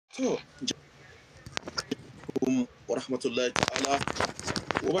To, wa rahmatullahi ta'ala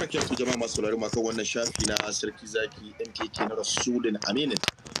wa barakatuhu jama'a masu saurari kan wannan shafi na sarki zaki MKK na Rasulun Aminin.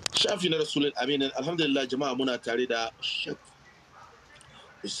 Shafi na Rasulun Aminin, alhamdulillah jama'a muna tare da Shek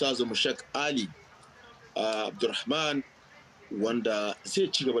Ustazu Shek Ali Abdurrahman wanda zai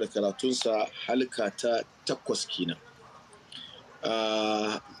ci gaba da karatunsa halka ta 8 kenan.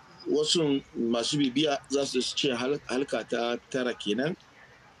 Wasu masu bibiya za su ce halka ta 9 kenan,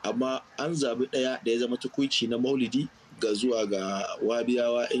 amma an zabi ɗaya da ya zama tukuici na maulidi ga zuwa ga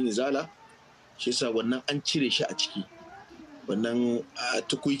wabiyawa 'yan izala, shi yasa wannan an cire shi a ciki, wannan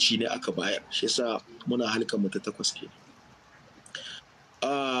tukuici ne aka bayar, shi yasa muna halkan mu ta 8 kenan.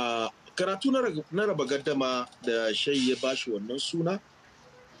 Karatu na raba gardama da shai ya bashi wannan suna,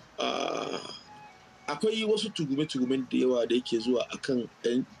 akwai wasu tugume-tugumen da yawa da yake zuwa akan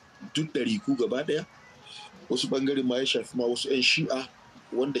duk ɗariku gaba ɗaya, wasu ɓangaren ma ya shafi ma wasu 'yan shi'a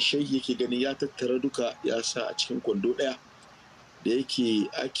wanda shehi yake ganin ya tattara duka ya sa a cikin kwando ɗaya, da yake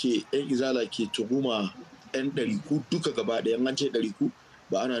ake 'yan izala ke tuhuma 'yan ɗariku duka gaba ɗaya. An ce ɗariku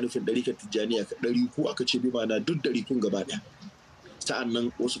ba ana nufin ɗarikar tijjaniya, ɗariku aka ce bi ma'ana duk ɗarikun gaba ɗaya. Sa'an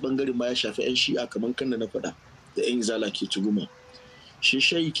nan wasu ɓangaren ma ya shafi 'yan shi'a kamar kan da na faɗa da 'yan izala ke tuhuma. Shi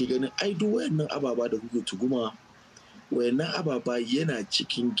shehi ke ganin ai duk wayannan ababa da kuke tuhuma, wayannan ababa yana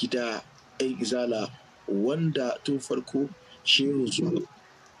cikin gida 'yan izala wanda tun farko shehu su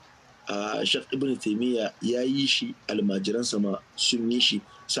Shek Ibnu Taimiyya ya yi shi, almajiransa ma sun yi shi,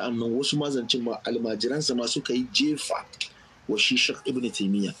 sa'an nan wasu mazancin ma almajiransa ma suka yi jefa wa shi Shek Ibnu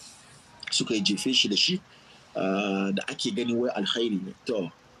Taimiyya, suka yi jefe shi da shi da ake gani wai alkhairi ne. To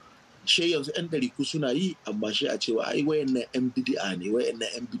shi yanzu 'yan ɗariku suna yi, amma shi a cewa ai wayannan 'yan bid'a ne, wayannan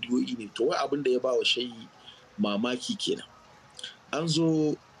 'yan bidiyoyi ne. To wai abin da ya ba wa shayi mamaki kenan. An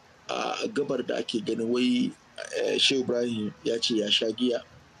zo a gabar da ake ganin wai Shehu Ibrahim ya ce ya sha giya,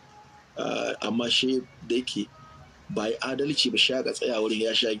 amma shi da yake ba yi adalci ba, sha ga tsaya wurin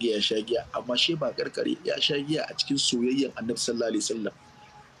ya sha giya, amma shi ba karkare ya sha giya a cikin soyayyen Annabi sallallahu alaihi wasallam,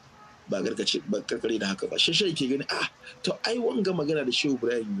 ba karkare da haka ba. Shi ke gani to ai wanga magana da Shehu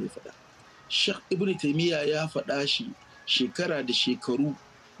Ibrahim ya faɗa, Shek Ibnu Taimiyya ya faɗa shi shekara da shekaru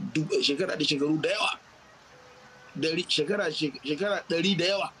da yawa, shekara 100 da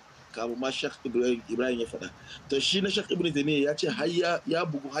yawa kamun ma Shek Ibrahim ya faɗa. To shi na Shek Ibnu Taimiyya ya ce har ya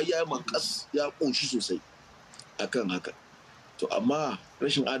bugu, har ya mankas, ya ƙoshi sosai akan haka. To amma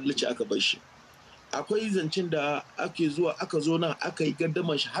rashin adalci aka bar shi. Akwai zancen da aka zo nan aka yi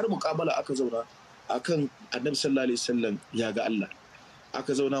gardamar shi, har muƙabala aka zauna akan Annabi sallallahu alaihi wasallam ya ga Allah.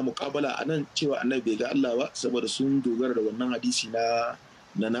 Aka zauna muƙabala a nan cewa Annabi bai ga Allah ba, saboda sun dogara da wannan hadisi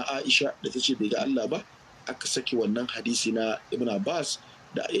na Aisha da ta ce bai ga Allah ba. Aka saki wannan hadisi na Ibn Abbas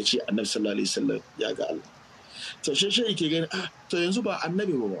da ya ce Annabi sallallahu alaihi wasallam ya ga Allah. To shi yake gani to yanzu ba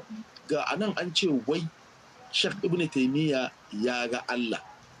Annabi ba, ga anan an ce wai Shek Ibnu Taimiyya ya ga Allah,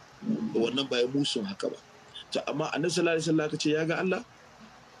 wannan ba ya musun haka ba. To amma Annabi sallallahu alaihi wasallam aka ce ya ga Allah,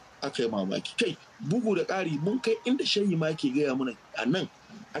 aka yi mamaki. Kai bugu da ƙari mun kai inda shehi ma ke gaya mana a nan,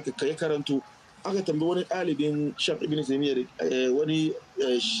 aka kai karanto, aka tambayi wani ɗalibin Shek Ibnu Taimiyya, wani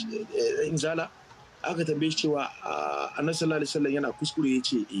inzala, aka tambaye shi cewa Annabi sallallahu alaihi wasallam yana kuskure, ya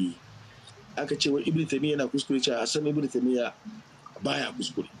ce aka ce wai Ibnu Taimiyya yana kuskure, ce a san Ibnu Taimiyya baya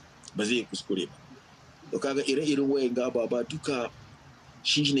kuskure, ba zai kuskure ba. To kaga ire-iren wayan gaba ba duka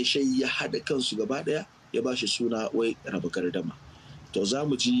shi ne shai ya haɗa kansu gaba ɗaya ya ba shi suna wai raba gardama. To za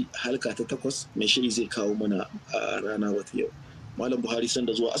mu ji halka ta 8 mai shiri zai kawo mana a rana wata yau. Malam Buhari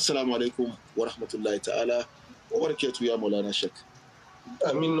sanda zuwa. Assalamu alaikum wa rahmatullahi ta'ala wa barakatuhu ya Maulana Shek.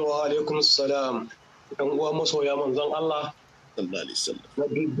 Amin wa alaikum salam. Ɗan uwa masoya manzon Allah sallallahu alaihi wasallam na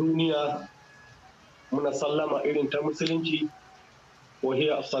duniya, muna sallama irin ta musulunci, wa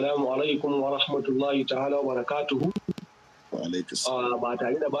hiya assalamu alaikum wa rahmatullahi ta'ala wa barakatuhu. Wa alaikum salam. Ba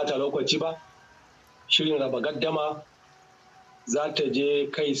tare da bata lokaci ba, shirin raba gaddama za ta je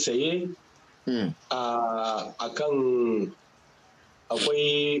kai tsaye a kan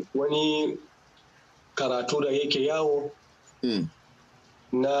akwai wani karatu da yake yawo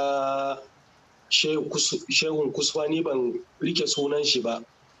na shehun kusfani, ban rike sunan shi ba,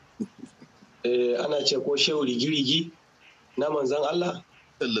 ana ce ko shehu rigirigi na manzan Allah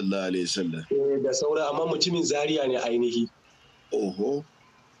sallallahu alaihi wasallam da saura, amma mutumin Zaria ne ainihi. Oho.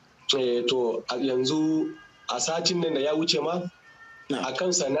 To yanzu a satin nan da ya wuce ma a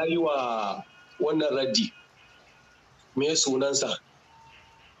kansa na yi wa wannan raddi, me sunansa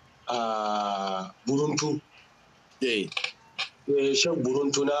a buruntu, shan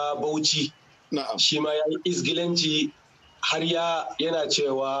buruntu na Bauchi. Shi ma ya yi izgilanci, har yana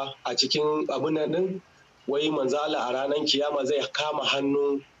cewa a cikin abin nan din wai manzala a ranar kiyama zai kama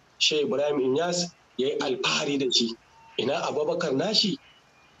hannun Shehu Ibrahim Inyas ya yi alfahari da shi. Ina Abubakar nashi,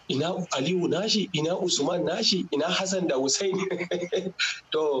 ina Aliyu nashi, ina Usman nashi, ina Hassan da Hussein.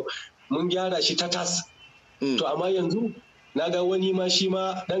 To mun gyara shi ta tas. To amma yanzu na ga wani ma shi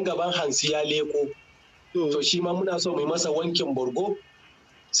ma ɗan gaban hansi ya leko. To shi ma muna so mu yi masa wankin borgo,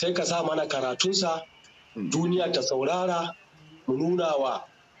 sai ka sa mana karatunsa, duniya ta saurara, mu nuna wa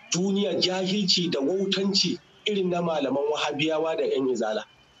duniya jahilci da wautanci irin na malaman wahabiyawa da 'yan izala.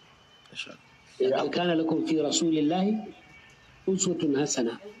 Kana lakum fi rasulillahi uswatun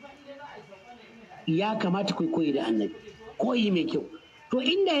hasana. Ya kamata ku koyi da annabi, koyi mai kyau. To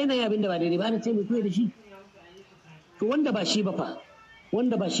inda yana yi abin da ba daidai ba, ana ce mai koyi da shi. To wanda ba shi ba fa,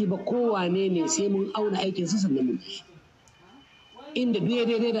 wanda ba shi ba kowane ne sai mun auna aikinsa sannan mun shi. Inda duk ya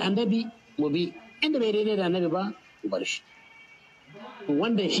daidai da annabi mu bi, inda bai daidai da annabi ba mu bar shi.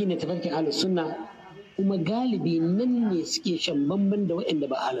 Wanda shi ne tafarkin ahlus sunna, kuma galibi nan ne suke shan bamban da waɗanda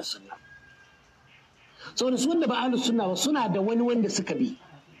ba ahlus sunna. Saboda su wanda ba ahlus sunna ba suna da wani wanda suka bi,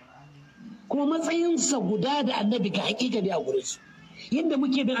 kuma matsayinsa guda da annabi ga hakika ne a gurin su. Yadda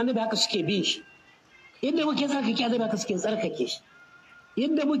muke bin annabi haka suke bin shi, yadda muke tsarkake annabi haka suke tsarkake shi,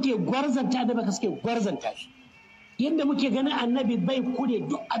 yadda muke gwarzanta annabi haka suke gwarzanta shi, yadda muke ganin annabi bai kure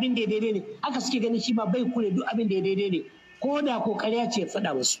duk abin da ya daidai ne haka suke ganin shi ma bai kure duk abin da ya daidai ne, ko da kokariya ce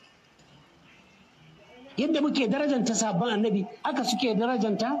faɗa musu. Yadda muke darajanta sahabban annabi haka suke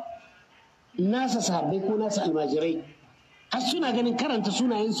darajanta nasa sahabbai ko nasa almajirai, har suna ganin karanta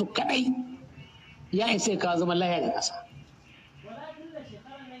sunayensu kadai ya isa ka zama laya ga ƙasa.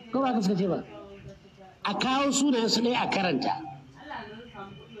 Ko ba ka suka ce ba? A kawo sunayensu ɗaya a karanta.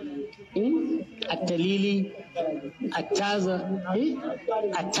 Attalili,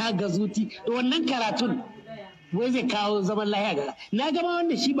 attagazuti, da wannan karatun wai zai kawo zaman lahiya ga na gama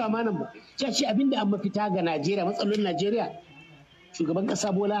wanda shi ba manan ba. Shi abinda an mafita ga Najeriya, matsalolin Najeriya, shugaban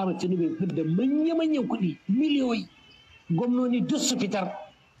kasa Bola Ahmed Tinubu bai da manya-manyan kuɗi miliyoyi, gwamnoni duk su fitar,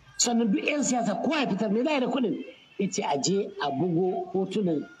 sannan duk 'yan siyasa kowa ya fitar, me za da kuɗin? Ya ce a je a bugo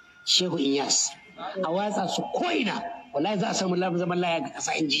hotunan Shehu Inyas a watsa su ko'ina, wallahi za a samu zaman laya ga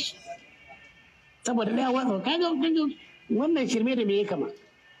kasa in ji. Saboda ɗaya watsa kaga wannan shirme da me ya kama.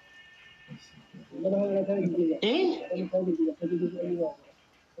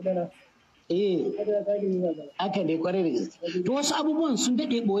 Haka ne kwarai da gaske. To wasu abubuwan sun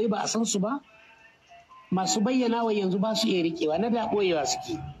daɗe ɓoye ba a san su ba, masu bayyana wa yanzu ba su iya riƙewa, na da ɓoyewa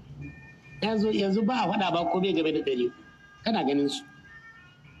suke. Yanzu ba a faɗa ba ko bai game da dare, kana ganin su,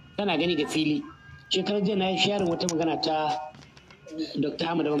 kana gani ga fili. Shekarar jiya na yi sharin wata magana ta Dr.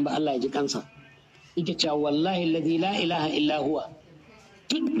 Ahmad Bamba, Allah ya ji kansa. Yake cewa wallahi alladhi la ilaha illa huwa,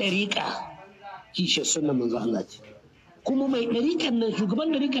 duk ɗariƙa kishiyar sunan manzo Allah ce, kuma mai ɗariƙan nan,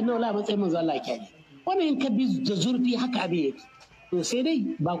 shugaban ɗariƙan nan wala matsayin manzo Allah ke ne. Wannan in ka bi da zurfi haka abin yake. To sai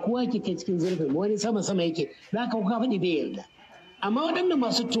dai ba kowa ke kai cikin zurfin, wani sama yake, za ka kuka faɗi bai yarda. Amma waɗannan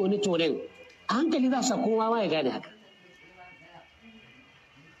masu tone-tonen a hankali za su kowa ma ya gane haka.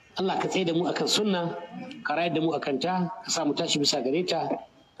 Allah ka tsaye da mu akan sunna, ka rayar da mu akan ta, ka sa mu tashi bisa gare ta,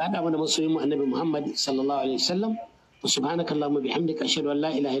 ka haɗa mana masoyin mu annabi Muhammad sallallahu alaihi wasallam. Wa subhanaka Allahumma bihamdika ashhadu an la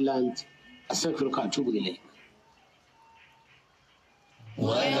ilaha illa anta astaghfiruka wa atubu ilayk.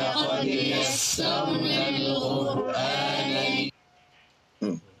 ولقد يسرنا القرآن.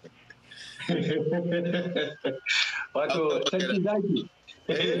 Wato sarki zaki,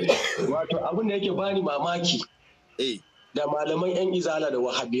 wato abin da yake bani mamaki da malaman 'yan izala da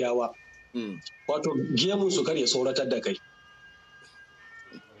wahabiyawa, wato gemun su kar ya tsoratar da kai.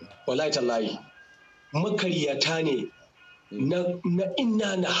 Wallahi tallahi makaryata ne na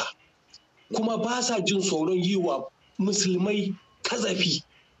inna naha, kuma ba sa jin tsoron yi wa musulmai kazafi.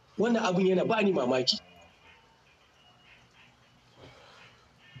 Wannan abin yana bani mamaki.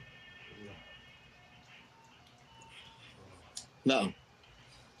 Na'am.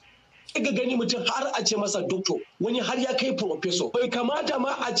 Ga gani mutum har a ce masa doctor, wani har ya kai professor, bai kamata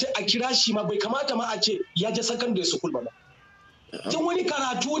ma a ce a kira shi ma, bai kamata ma a ce ya je secondary school ba. Tun wani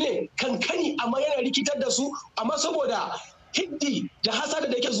karatu ne kankani amma yana rikitar da su, amma saboda hiddi da hasada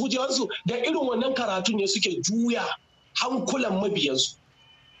da ke zuciyarsu da irin wannan karatu ne suke juya hankulan mabiyansu.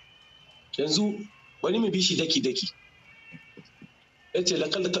 Yanzu wani mai bishi daki-daki ya ce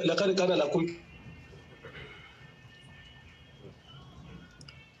lakar kana lakun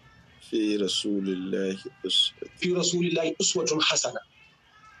fi rasulillahi uswatun hasana.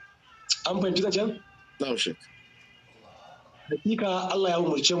 An fahimci zancen? Na'am shek. Hakika Allah ya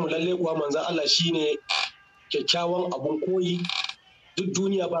umarce mu, lalle kuwa manzan Allah shine kyakkyawan abun koyi. Duk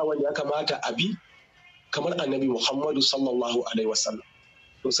duniya ba wanda ya kamata a bi kamar annabi Muhammadu sallallahu alaihi wasallam.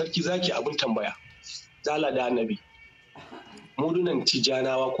 To sarki zaki abun tambaya, zala da annabi, mudunan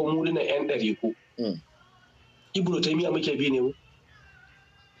tijanawa ko mudunan yan ɗariku Ibnu Taimiyya muke bi ne mu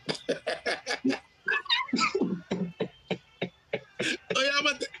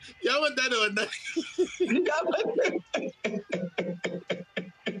ya manta da wannan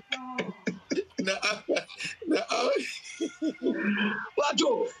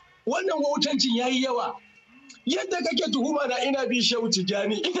wato wannan wutancin yayi yawa yadda kake tuhuma na ina bin Shehu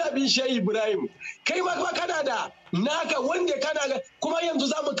Tijjani ina bin Shehu Ibrahim kai ma kana da naka wanda kana ga kuma yanzu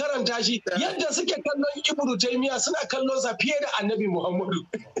za mu karanta shi yadda suke kallon Ibnu Taimiyya suna kallon sa fiye da Annabi Muhammadu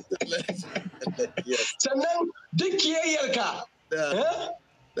sannan duk kiyayyarka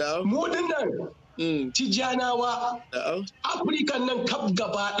mu dinnan Tijjanawa Afirkan nan kaf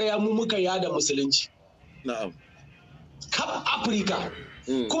gaba daya mu muka yada musulunci kaf Afirka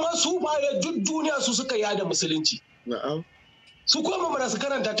kuma su baya duk duniya su suka yada musulunci su koma mana su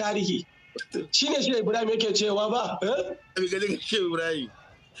karanta tarihi shine shi Ibrahim yake cewa ba gajin shi Ibrahim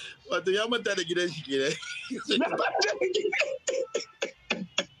wato ya manta da gidan shi kenan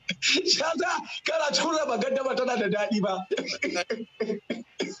shaza kana tura ba gaddama tana da daɗi ba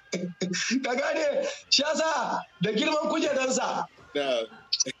ka gane shaza da girman kujeransa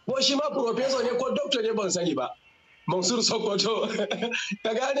ko shi ma professor ne ko doctor ne ban sani ba Mansur Sokoto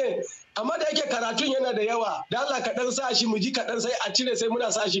ka gane amma da yake karatun yana da yawa da Allah ka dan sa shi mu ji kaɗan sai a cire sai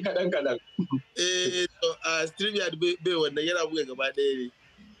muna sa shi kaɗan a StreamYard bai wannan yana buga gaba ɗaya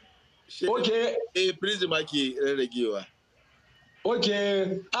ne okay Prism ake rarragewa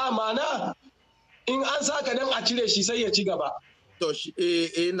ma'ana in an sa ka dan a cire shi sai ya ci gaba to shi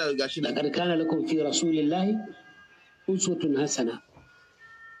ina gashi na laqad kana lakum fi rasulillahi uswatun hasana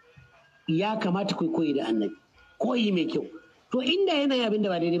ya kamata ku koyi da annabi koyi mai kyau to inda yana yi abin da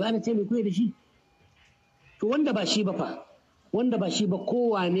ba daidai ba ana ce mai koyi da shi to wanda ba shi ba fa wanda ba shi ba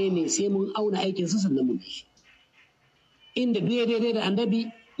kowane ne sai mun auna aikin sa sannan mu bi shi inda duk ya daidai da annabi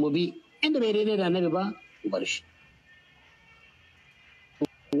mu bi inda bai daidai da annabi ba mu bar shi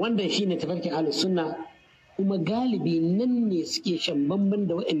wanda shi ne tafarkin ahlus sunna kuma galibi nan ne suke shan bamban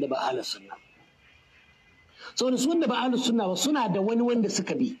da waɗanda ba ahlus sunna saboda su wanda ba ahlus sunna ba suna da wani wanda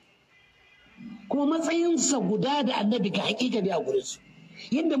suka bi kuma matsayinsa guda da annabi ga hakika ne a gurinsu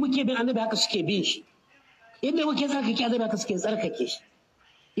yadda muke bin annabi haka suke bin shi yadda muke tsarkake annabi haka suke tsarkake shi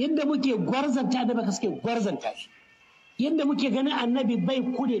yadda muke gwarzanta annabi haka suke gwarzanta shi yadda muke ganin annabi bai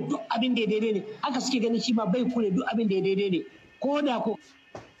kure duk abin da ya daidai ne haka suke ganin shi ma bai kure duk abin da ya daidai ne ko da ko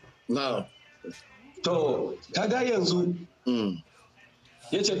to kaga yanzu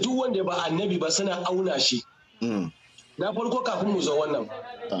yace duk wanda ba annabi ba suna auna shi na farko kafin mu zo wannan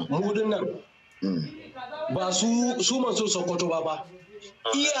mu nan ba su Mansur Sokoto ba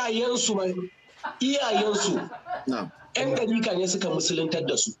iyayensu yan ɗarika ne suka musuluntar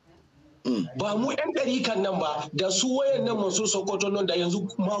da su ba mu yan ɗarikan nan ba da su wayan nan Mansur Sokoto nan da yanzu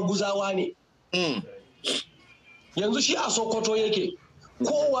maguzawa ne yanzu shi a Sokoto yake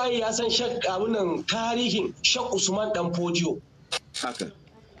kowaye ya san abunan tarihin Shek Usman dan Fodiyo haka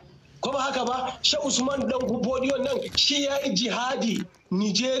kuma haka ba Shek Usman dan Fodiyo nan shi ya yi jihadi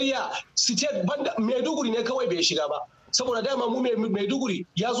Nigeria state banda Maiduguri ne kawai bai shiga ba saboda dama mu Maiduguri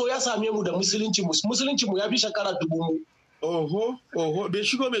ya zo ya same mu da musulunci mu ya fi shekara 1000 mu oho bai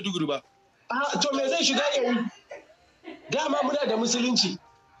shigo Maiduguri ba to me zai shiga yayi dama muna da musulunci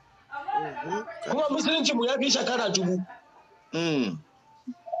kuma musulunci mu ya fi shekara 1000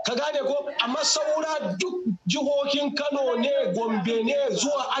 ka gane ko amma saura duk jihohin Kano ne Gombe ne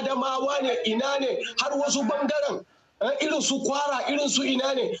zuwa Adamawa ne ina ne har wasu bangaren irin su Kwara irin su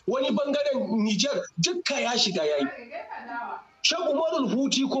ina ne wani bangaren Niger dukka ya shiga yayi Sheikh Umarul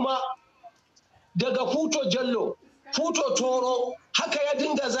Futi kuma daga Futo Jallo Futo Toro haka ya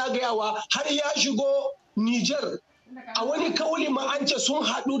dinga zagayawa har ya shigo Niger a wani kauli ma an ce sun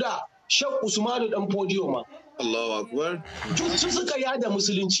haɗu da Sheikh Usmanu dan Fodiyo ma Allahu akbar duk su suka yada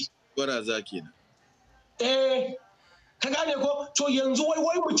musulunci gwaraza kenan ka gane ko to yanzu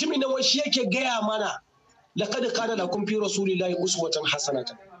wai mutumin nan wai shi yake gaya mana laqad kana lakum fi rasulillahi uswatan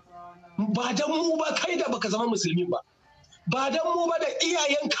hasanatan ba dan mu ba kai da baka zama musulmi ba dan mu ba da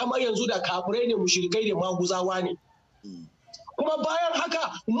iyayen kama yanzu da kafirai ne mushrikai ne maguzawa ne kuma bayan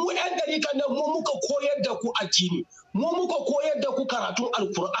haka mu yan dariƙan nan mu muka koyar da ku addini mu muka koyar da ku karatun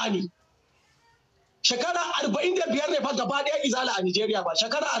alkur'ani shekara 45 ne fa gaba ɗaya izala a Nigeria ba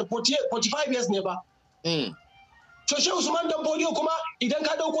shekara 45 years ne ba to Sheikh Usman dan Fodiyo kuma idan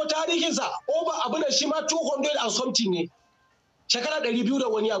ka dauko tarihinsa over abin shi ma 200 and something ne shekara 200 da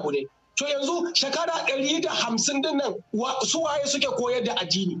wani abu ne to yanzu shekara 150 din nan su waye suke koyar da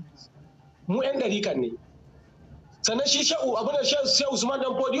addini mu yan dariƙan ne sannan shi Sheikh Usman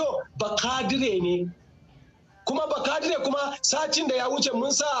dan Fodiyo ba kadire ne kuma bakadire kuma satin da ya wuce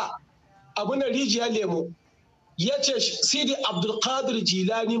mun sa abu na rijiya lemo ya ce Sidi Abdulkadir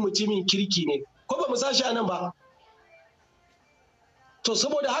Jilani mutumin kirki ne ko ba mu sa shi anan ba to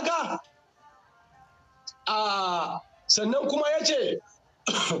saboda haka sannan kuma ya ce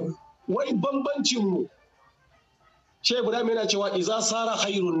wai bambancinmu Shehu Ibrahim yana cewa iza sara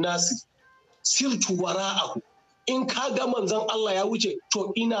khairun nasi sirtu wara'ahu in ka ga manzon Allah ya wuce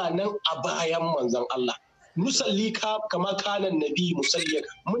to ina nan a bayan manzon Allah musalli kama kanan nabi musalli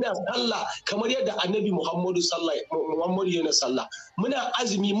muna sallah kamar yadda annabi Muhammadu yana sallah muna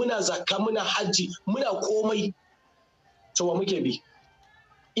azumi muna zakka muna hajji muna komai to wa muke bi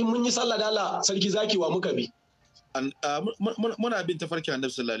in mun yi sallah da Allah sarki zaki wa muka bi muna bin tafarkin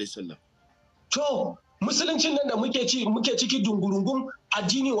annabi sallallahu alaihi wasallam to musuluncin nan da muke ciki dungurungun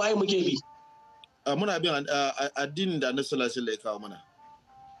addini waye muke bi muna bin addinin da annabi sallallahu alaihi wasallam ya kawo mana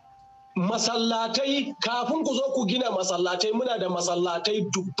masallatai kafin ku zo ku gina masallatai muna da masallatai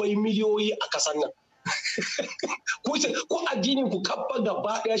dubbai miliyoyi a kasan nan ko addinin ku kabba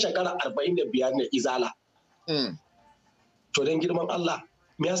gaba ɗaya shekara 45 ne izala to don girman Allah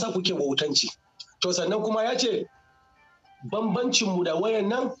me yasa kuke wautanci to sannan kuma ya ce bambancinmu da wayan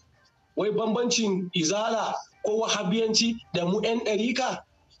nan wai bambancin izala ko wahabiyanci da mu 'yan ɗarika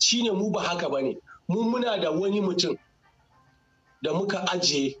shine mu ba haka ba ne mu muna da wani mutum da muka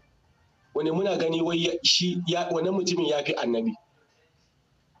ajiye wani muna gani wai wani mutumin ya fi annabi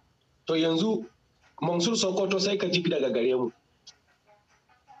to yanzu Mansur Sokoto sai ka ji daga gare mu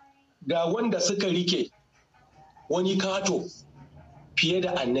ga wanda suka rike wani kato fiye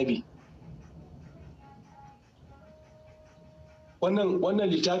da annabi wannan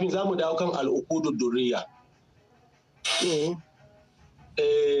littafin za mu dawo kan al'ukudud durriya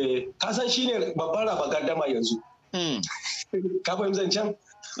kasan shi ne babban raba gardama yanzu ka fahimci zancen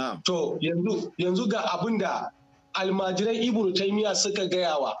to yanzu ga abin da almajiran Ibnu Taimiyya suka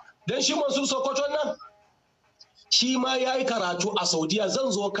gayawa don shi Mansur Sokoto nan shi ma ya yi karatu a Saudiya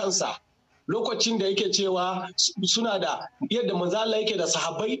zan zo kansa lokacin da yake cewa suna da yadda manzala yake da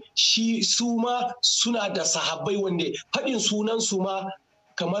sahabbai shi su ma suna da sahabbai wanda faɗin sunan su ma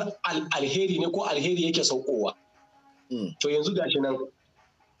kamar alheri ne ko alheri yake saukowa to yanzu gashi nan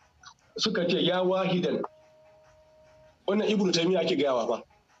suka ce ya wahidan wannan Ibnu Taimiyya ake gayawa ba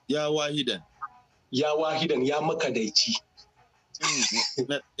ya wahidan ya makadaici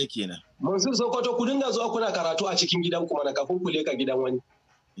na kenan Mansur Sokoto ku dinga zuwa kuna karatu a cikin gidan kuma na kafin ku leka gidan wani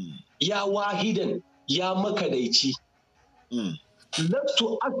ya wahidan ya makadaici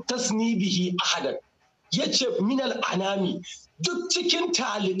lattu astasni bihi ahadan yace minal anami duk cikin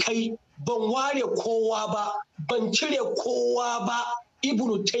talikai ban ware kowa ba ban cire kowa ba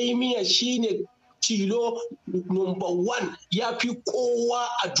Ibnu Taimiyya shine tilo number 1 ya fi kowa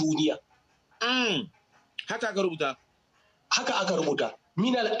a duniya haka aka rubuta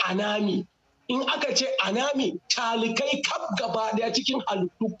minal anami in aka ce anami talikai kaf gaba daya cikin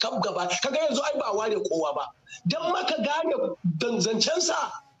halittu kaf gaba kaga yanzu ai ba ware kowa ba dan maka gane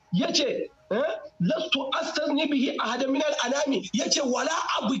danzancensa yace lastu astazni bihi ahada minal anami yace wala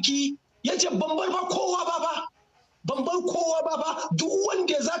abuki yace ban bar kowa ba duk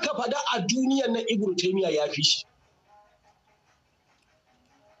wanda zaka fada a duniyar nan Ibnu Taimiyya ya fi shi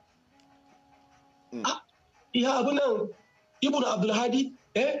ya abu nan Ibnu Abdulhadi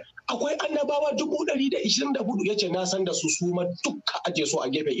akwai annabawa 124 yace na san da su ma dukka aje su a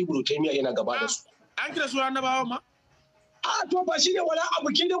gefe Ibnu Taimiyya yana gaba da su an kira su annabawa ma to ba shine wala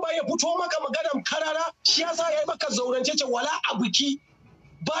abuki da ba ya fito maka maganar karara shi yasa yayi maka zaurance ce wala abuki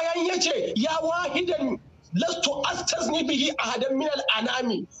bayan yace ya wahidan lastu astazni bihi ahadan min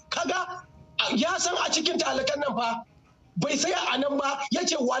al-anami kaga ya san a cikin talakan nan fa bai saya a nan ba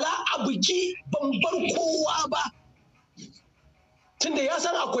yace wala abuki ban bar kowa ba tunda ya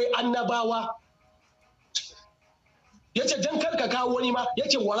san akwai annabawa yace dan karka kawo wani ma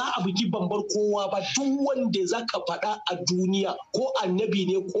yace wala abuki ban bar kowa ba duk wanda zaka faɗa a duniya ko annabi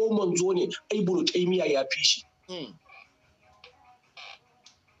ne ko manzo ne Ibnu Taimiyya ya fi shi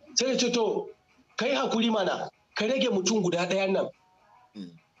sai ya ce to kai hakuri mana ka rage mutum guda ɗayan nan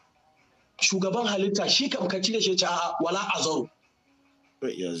shugaban halitta shi kam ka cire shi a wala azaru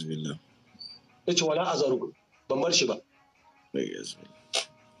ya ce wala azaru ban bar shi ba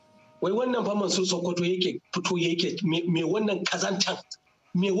wai wannan fa Mansur Sokoto yake fito yake me wannan kazantan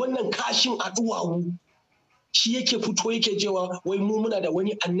me wannan kashin a duwawu shi yake fito yake cewa wai mu muna da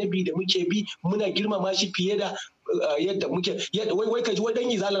wani annabi da muke bi muna girmama shi fiye da yadda muke wai kaji wai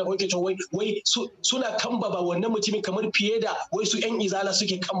dan izala wai kace wai suna kambaba wannan mutumin kamar fiye da wai su yan izala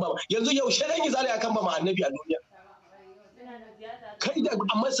suke kambaba yanzu yaushe dan izala ya kambama annabi a duniya kai da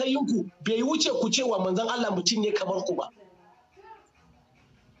a matsayinku bai wuce ku cewa manzon Allah mutum ne kamar ku ba,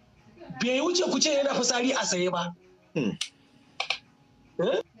 bai wuce ku ce yana fitsari a tsaye ba,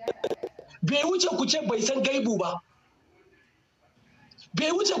 bai wuce ku ce bai san gaibu ba,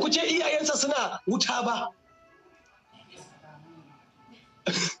 bai wuce ku ce iyayensa suna wuta ba.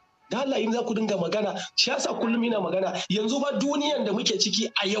 Da Allah in za ku dinga magana, shi yasa kullum ina magana, yanzu ba duniyan da muke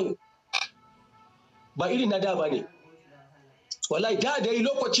ciki a yau ba irin na da ba ne. Wallahi da dai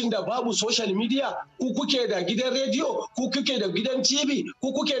lokacin da babu social media, ku kuke da gidan rediyo, ku kuke da gidan TV,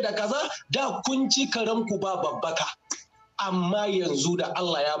 ku kuke da kaza, da kun ci karanku ba babbaka. Amma yanzu da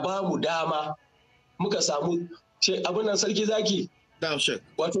Allah ya ba mu dama muka samu abin nan sarki zaki.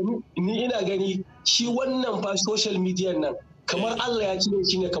 Wato ni ina gani shi wannan fa social media nan kamar Allah ya cire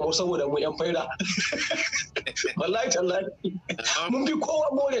shi ne kamar saboda mu yan faida. Wallahi tallahi mun bi kowa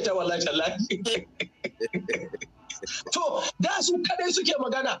more ta wallahi tallahi. To da su kadai suke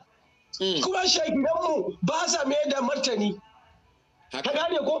magana kuma shagidanmu ba sa mai da martani. Ka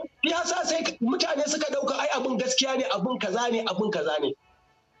gane ko? Ya sa sai mutane suka dauka ai abun gaskiya ne, abun kaza ne, abun kaza ne.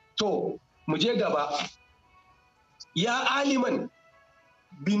 To mu je gaba. Ya aliman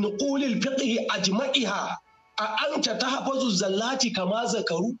bin qulil fiqhi ajma'iha a anta tahfazu zallati kama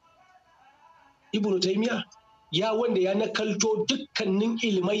zakaru. Ibnu Taimiyya ya wanda ya nakalto dukkanin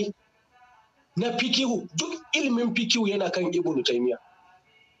ilmai na fikihu, duk ilimin fikihu yana kan Ibnu Taimiyya.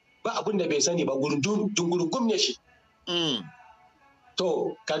 Ba abin da bai sani ba, dungurungum ne shi.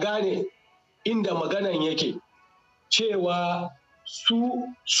 To ka gane inda maganan yake cewa su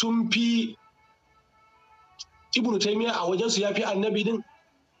sun fi Ibnu Taimiyya a wajensu ya fi annabi din.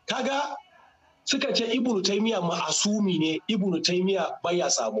 Kaga suka ce Ibnu Taimiyya ma'asumi ne, Ibnu Taimiyya baya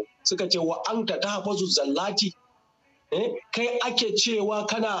sabo. Suka ce wa anta tahfazu zallati, kai ake cewa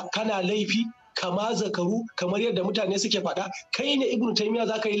kana laifi kama zakaru, kamar yadda mutane suke faɗa. Kai ne Ibnu Taimiyya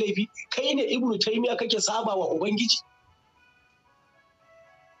za ka yi laifi, kai ne Ibnu Taimiyya kake saba wa Ubangiji.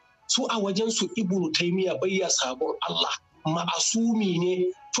 Su a wajensu Ibnu Taimiyya baya sabon Allah, ma'asumi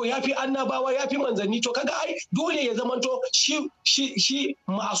ne. To ya fi annabawa, ya fi manzanni, to kaga ai dole ya zamanto shi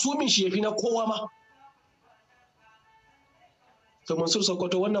ma'asumin shi ya fi na kowa ma. To Mansur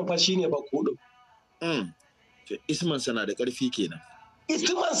Sokoto wannan fa shine ba kudu. Ismansa na da ƙarfi kenan.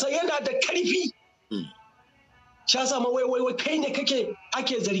 Ismansa yana da ƙarfi. Sha sama wai kai ne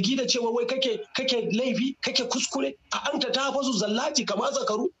ake zargi da cewa wai kake laifi, kake kuskure, a anta ta fasu zallati kama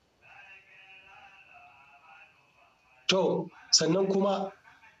zakaru. To sannan kuma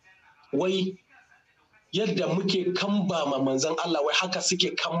wai yadda muke kambama manzon Allah, wai haka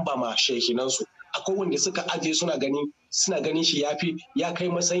suke kambama shehinansu. Akwai wanda suka aje suna ganin shi ya kai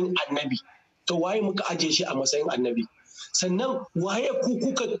matsayin annabi. To waye muka aje shi a matsayin annabi? Sannan waye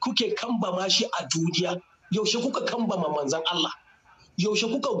kuke kambama shi a duniya? Yaushe kuka kambama manzon Allah? Yaushe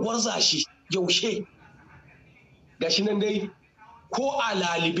kuka gwarza shi? Yaushe? Gashi nan dai ko a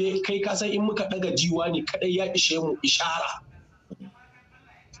lalibe kai ka san in muka daga diwani kadai ya ishe mu ishara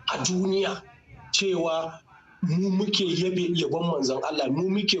a duniya cewa mu muke yabon manzon Allah, mu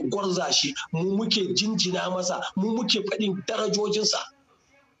muke gwarza shi, mu muke jinjina masa, mu muke faɗin darajojinsa.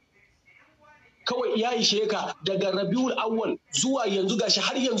 Kawai ya ishe ka daga Rabiul Awwal zuwa yanzu, gashi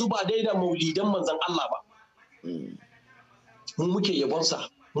har yanzu ba daina maulidan manzon Allah ba. Mu muke yabonsa,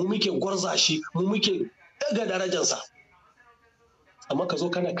 mu muke gwarza shi, mu muke daga darajarsa. Amma ka zo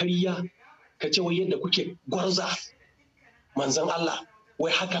kana kariya ka ce wai yadda kuke gwarza manzon Allah,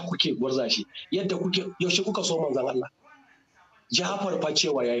 wai haka kuke gwarza shi, yadda yaushe kuka so manzon Allah? Jafar fa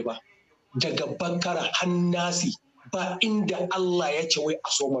cewa yayi ba, daga Bakara hannasi ba inda Allah ya ce wai a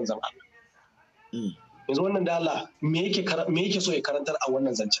so manzon Allah. Yanzu wannan da Allah me yake so ya karantar a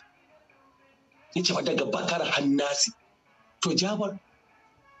wannan zancen? Yace fa daga Bakara hannasi. To Jafar,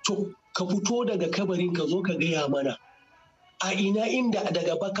 to ka fito daga kabarin ka zo ka gaya mana a ina inda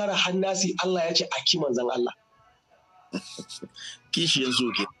daga Bakara hannasi Allah ya ce a ki manzon Allah. Kishiyar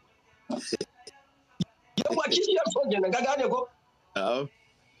soke. Yawa kishiyar soke na ka gane ko?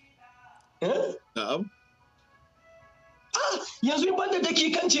 Na'am. Yanzu in banda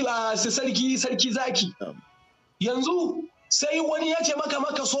dakikanci a sarki zaki. Yanzu sai wani ya ce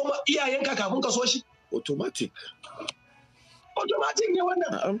maka so iyayenka kafin ka so shi. Automatic ne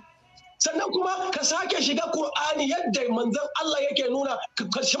wannan. Sannan kuma ka sake shiga Qur'ani yadda manzon Allah yake nuna,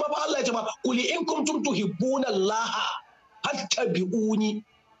 shi ma fa Allah ya ce ba quli in kuntum tuhibbuna Allah fattabi'uni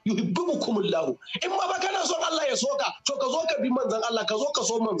yuhibbukumullah. In ma ba kana son Allah ya soka, to ka zo ka bi manzon Allah, ka zo ka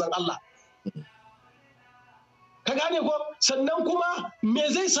so manzon Allah. Ka gane ko? Sannan kuma me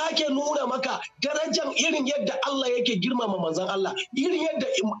zai sake nuna maka darajar irin yadda Allah yake girmama manzon Allah, irin yadda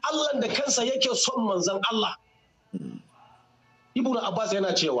Allah da kansa yake son manzon Allah. Ibnu Abbas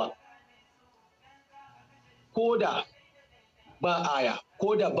yana cewa ko da ba aya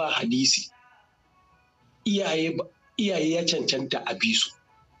ko da ba hadisi iyaye ya cancanta a bisu.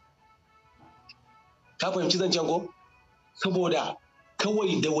 Ka fahimci zancen ko? Saboda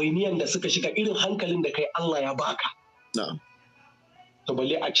kawai dawainiyan da suka shiga irin hankalin da kai Allah ya baka. To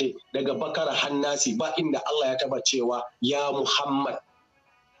balle a ce daga bakara hannasi ba inda Allah ya taba cewa ya Muhammad.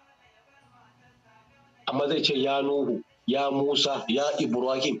 Amma zai ce ya Nuhu, ya Musa, ya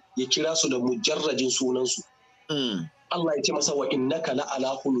Ibrahim, ya kira su da mujarrajin sunansu. Allah ya ce masa wa innaka la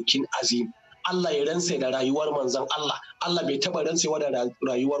ala hulukin azim. Allah ya rantse da rayuwar manzon Allah. Allah bai taba rantsewa da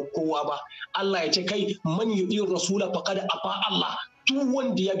rayuwar kowa ba. Allah ya ce kai man yu'ir rasula faqad afa Allah. Duk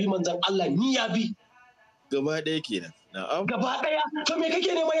wanda ya bi manzon Allah ni ya bi. Gaba ɗaya kenan. Na'am. Gaba ɗaya. To me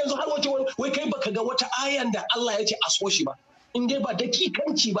kake nema yanzu har wace wai kai baka ga wata ayan da Allah ya ce a so shi ba. In dai ba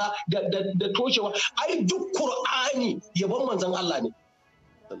dakikanci ba da toshewa. Ai duk Qur'ani yabon manzon Allah ne.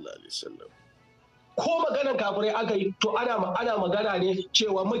 Sallallahu alaihi wasallam. Ko maganan kafirai aka yi to ana magana ne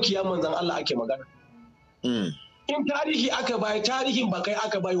cewa makiya manzan Allah ake magana. In tarihi aka bayi tarihin ba kai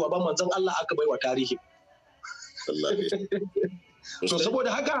aka bayi wa ba manzan Allah aka bayi wa tarihi. To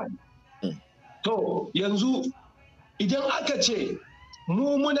saboda haka to yanzu idan aka ce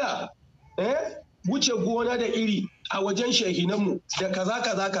mu muna wuce gona da iri a wajen shehinanmu da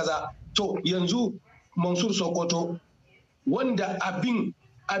kaza to yanzu Mansur Sokoto wanda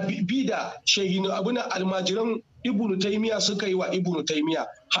bi da shehinu abuna almajiran Ibnu Taimiyya suka yi wa Ibnu Taimiyya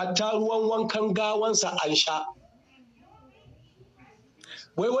hatta ruwan wankan gawansa an sha.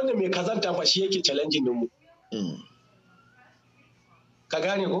 Wai wanda mai kazanta fa shi yake challenging din mu. Ka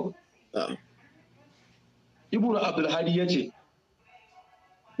gane ko? Ibnu Abdul Hadi yace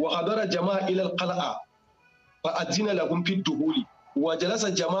wa hadara jama'a ila al-qal'a fa azina lahum fi duhuli wa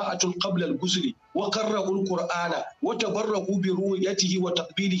jalasa jama'atun qabla al-ghusli wa qarra'u al-qur'ana wa tabarraku bi ru'yatihi wa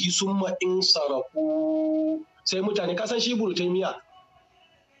taqbilihi summa insarafu. Sai mutane kasan shi Ibnu Taimiyya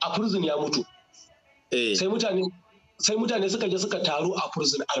a prison ya mutu. Sai mutane suka je suka taru a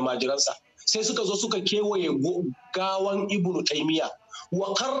prison almajiransa sai suka zo suka kewaye gawan Ibnu Taimiyya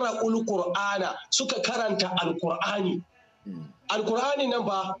wa qarra'u al-qur'ana suka karanta al-qur'ani. Al-qur'ani nan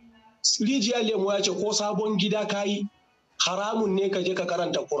ba rijiya lemo ya ce ko sabon gida kayi haramun ne ka je ka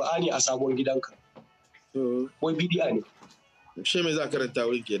karanta Qur'ani a sabon gidanka. Wai bidi'a ne. Shi me za ka karanta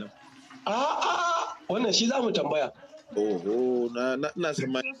wurin kenan? A'a wannan shi za mu tambaya. Oho na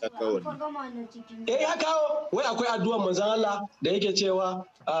san ma ya kawo wannan. Ya kawo wai akwai addu'ar manzon Allah da yake cewa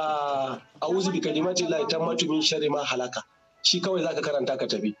a'udhu bi kalimati llahi tammatu min sharri ma halaka. Shi kawai zaka karanta ka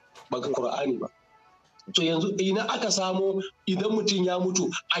tafi baka Qur'ani ba. To yanzu ina aka samo idan mutum ya mutu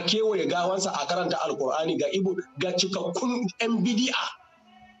a kewaye gawansa a karanta alkur'ani ga cikakkun yan bidi'a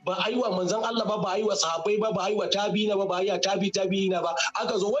ba a yi wa manzon Allah ba a yi wa sahabbai ba a yi wa tabi'ina ba a yi wa tabi'ina ba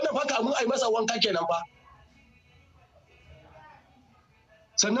aka zo wannan fa kamun a yi masa wanka kenan ba.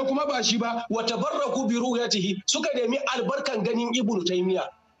 Sannan kuma ba shi ba wa tabarraku bi ru'yatihi suka nemi albarkan ganin Ibnu Taimiyya.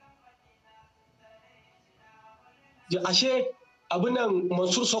 Ashe abin nan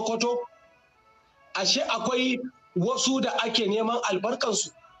Mansur Sokoto ashe akwai wasu da ake neman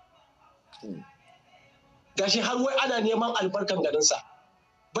albarkansu. Gashi har wai ana neman albarkan ganinsa.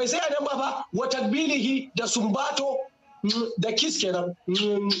 Bai sai a nan ba fa wa takbilihi da sumbato da kis kenan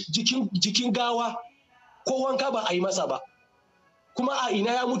jikin gawa ko wanka ba a yi masa ba. Kuma a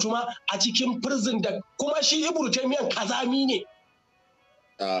ina ya mutu ma a cikin prison da kuma shi Ibnu Taimiyyan kazami ne.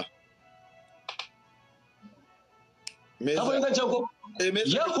 Abin zancen ko?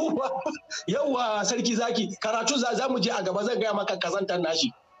 Yawwa sarki zaki karatu za mu je a gaba zan gaya maka kazantar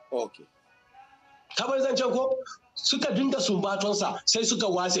nashi. Kamar zancen ko suka dinga sumbatonsa sai suka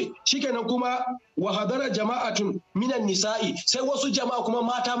wase shikenan kuma wa hadara jama'atun minan nisa'i sai wasu jama'a kuma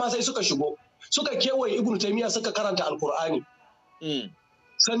mata ma sai suka shigo suka kewaye Ibnu Taimiyya suka karanta alkur'ani.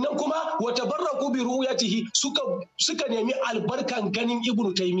 Sannan kuma wa tabarraku bi ru'yatihi suka nemi albarkan ganin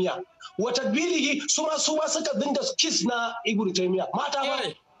Ibnu Taimiyya. Wa tadbirihi suma suka dinga kiss na Ibnu Taimiyya. Mata ba.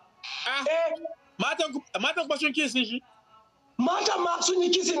 Matan kuma sun kiss shi. Matan ma sun yi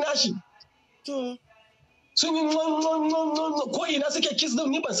kissin nashi. To sun yi ko ina suke kiss din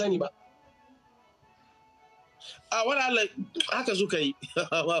ni ban sani ba. Wala Allah haka suka yi.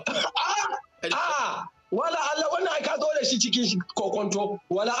 Wala Allah wannan ai ka zo da shi cikin kokonto.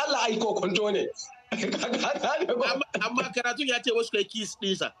 Wala Allah ai kokonto ne. Amma karatun ya ce wasu kai kiss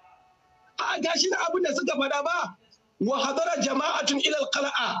ɗinsa. Gashi na abin da suka faɗa ba. Wa hadara jama'atun ilal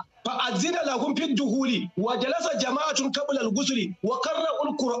qala'a فأذن لهم في الدخول وجلس جماعة قبل الغسل وقرأوا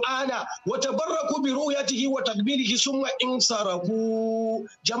القرآن وتبركوا برؤيته وتكبيره ثم انصرفوا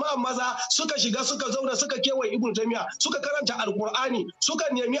جماعة maza suka shiga suka zauna suka kewaye Ibn Taimiyya suka karanta alqur'ani suka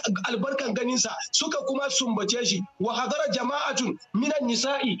nemi albarkan ganinsa suka kuma sumbace shi wa hadara jama'atun minan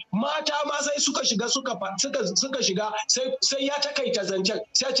nisa'i mata ma sai suka shiga sai ya takaita zancen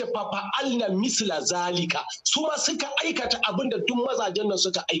sai ce fa alna misla zalika su ma suka aikata abinda duk mazajen nan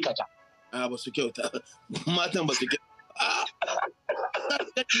suka aikata. Ba su kyauta. Matan ba su kyauta.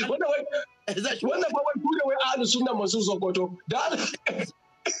 Wannan ba wai ture wai ahlus sunna masu Sokoto. Da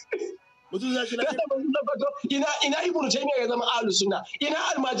mutum za shi ina Ibnu Taimiyya ya zama ahlus sunna. Ina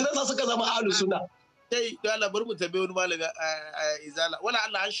almajiransa suka zama ahlus sunna. Kai da Allah bar mu tambaye wani malami a Izala. Wala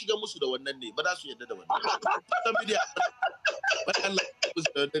Allah an shiga musu da wannan ne ba za su yadda da wannan. Dan bidiya. Wala Allah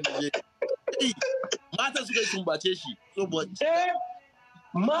musu da wannan ne. Matan suka sumbace shi.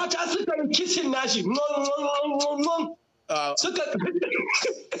 Mata suka yi kisin nashi suka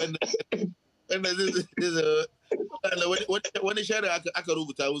wani shari aka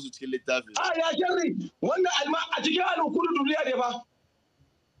rubuta musu cikin littafin. Ya shari wannan alma a cikin al'ukuru duniya ne ba.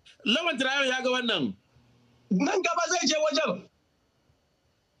 Lawan Tirayon ya ga wannan. Nan gaba zai je wajen.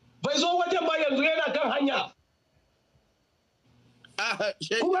 Bai zo wajen ba yanzu yana kan hanya.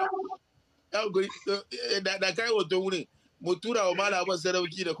 Kuma da kai hoton wurin. Mu tura wa malaman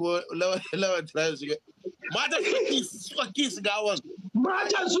sarauki da ko lawan Tirayon shiga. Matan suka kis gawan.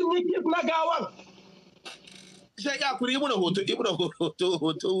 Matan sun yi kis na gawan. Shai ya kuri muna hoto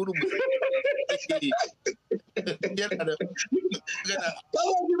wurin mu. Yana da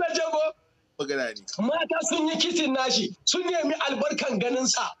magana ne. Mata sun yi kisin nashi sun nemi albarkan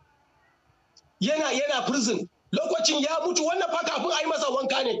ganinsa. Yana prison. Lokacin ya mutu wannan fa kafin a yi masa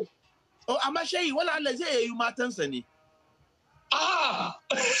wanka ne. Amma shai wala Allah zai yi matansa ne.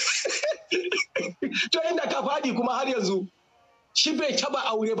 To inda ka faɗi kuma har yanzu shi bai taba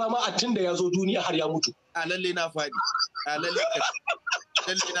aure ba ma a tun da ya zo duniya har ya mutu. A lalle na faɗi.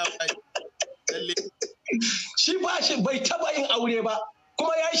 Lalle. Shi bai taba yin aure ba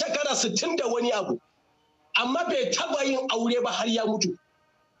kuma ya yi shekara 60 da wani abu. Amma bai taba yin aure ba har ya mutu.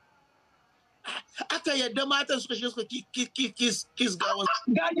 Aka yadda matan suka shi suka kis gawan.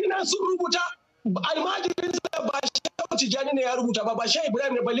 Gaji nan sun rubuta almajirinsa ba Shehu Tijjani ne ya rubuta ba Shehu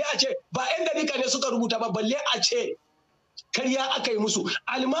Ibrahim ne balle a ce ba ƴan dariƙa ne suka rubuta ba balle a ce karya aka yi musu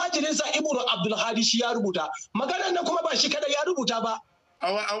almajirinsa Ibnu Abdulhadi shi ya rubuta maganar nan kuma ba shi kada ya rubuta ba.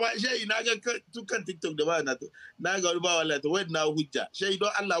 Awa Shehu na ga tukan TikTok da ba na ga wani ba wallahi wai na hujja Shehu don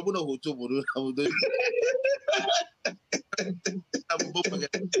Allah muna hoto mu don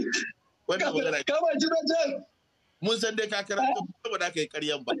wannan magana kama ji don mun san dai ka karanta saboda aka yi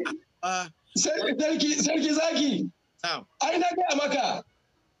karyan ba. Sarki zaki. Ai na gaya maka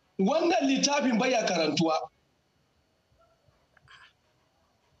wannan littafin baya karantuwa.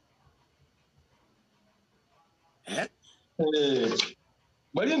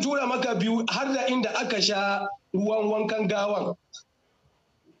 Bari in tura maka biyu har da inda aka sha ruwan wankan gawan.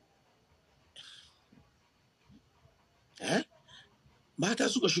 Mata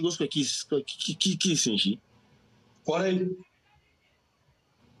suka shigo suka kisin shi. Kwarai.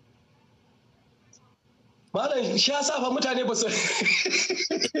 Malam sha safa mutane ba su.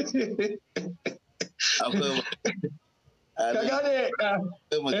 Ka gane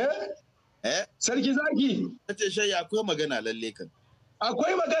Sarki zaki. Kace shayi akwai magana lalle kan.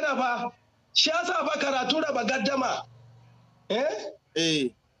 Akwai magana fa. Sha safa karatu da gardama.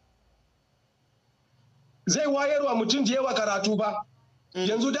 Zai wayarwa mutum da yawa karatu ba.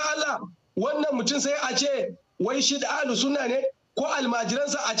 Yanzu da Allah wannan mutum sai a ce wai shi da ahlus sunna ne ko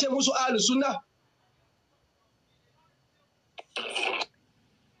almajiransa a ce musu ahlus sunna.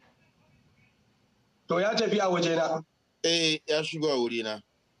 To ya tafi a wajena. Ya shigo a wurina.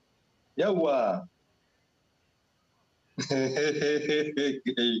 Yawwa.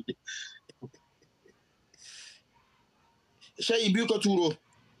 Shayi biyu ka turo.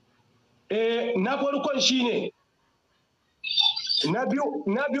 Na farkon shine na biyu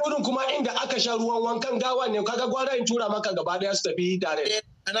din kuma inda aka sha ruwan wankan gawa ne kaga gwara in tura maka gaba daya su tafi tare.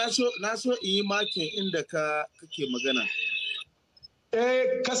 Na so in yi makin inda kake magana.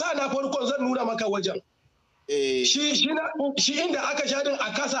 Ka sa na farkon zan nuna maka wajen. Shi inda aka sha din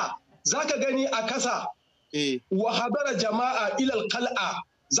a kasa zaka gani a kasa. Wa hadara jama'a ilal qal'a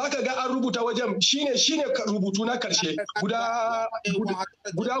zaka ga an rubuta wajen shine rubutu na karshe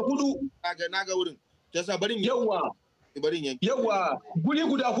guda hudu. Na ga wurin. Jasa barin Yawwa guri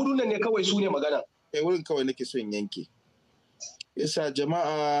guda hudu ne kawai su ne magana. Wurin kawai nake son yanke. Yasa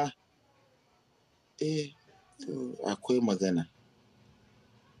jama'a akwai magana.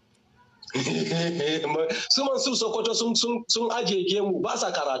 su Mansur Sokoto sun ajiye gemu ba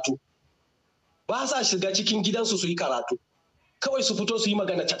sa karatu, ba sa shiga cikin gidansu su yi karatu, kawai su fito su yi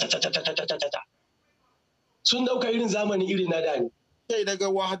magana ta sun dauka irin zamani irin na da ne. Sai daga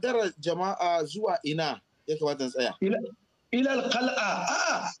wahadar jama'a zuwa ina ya kamata tsaya? Ilal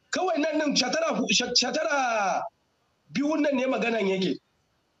qal'a kawai nan shatara biyun nan ne maganan yake.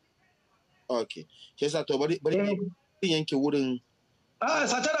 Okay. Shi yasa to bari yanke wurin.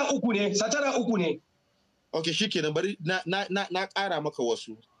 Satara uku ne. Okay, shikenan bari na ƙara maka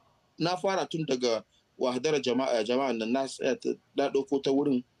wasu. Na fara tun daga wahadar jama'an nan na tsaya na ɗauko ta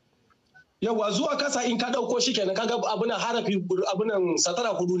wurin. Yawa zuwa kasa in ka ɗauko shi kenan kaga abunan harafi abunan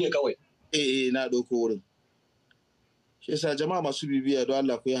satara 4 ne kawai. Na ɗauko wurin. Shi yasa jama'a masu bibiya don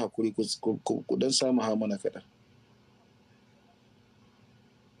Allah ku yi hakuri ku dan samu hamana kaɗan.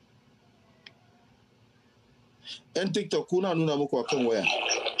 Yan TikTok kuna nuna muku a kan waya.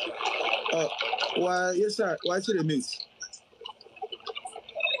 Wa cire mint?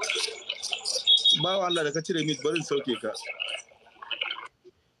 Bawa Allah da ka cire mint bari sauke ka.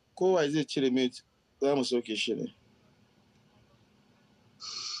 Kowa zai cire mint za mu sauke shi ne.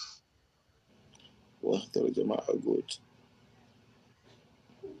 Wahtar jama'a good.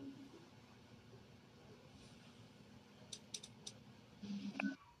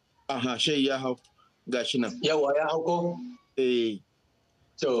 Aha, shai ya hau. Gashi nan. Yawa ya hau ko?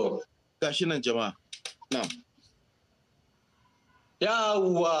 To. Gashi nan jama'a. Na'am.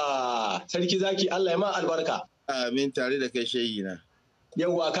 Yawa, sarki zaki Allah ya ma albarka. Amin tare da kai shayi na.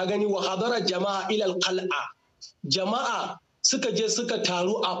 Yawa ka gani wa hadara jama'a ilal qal'a. Jama'a suka je suka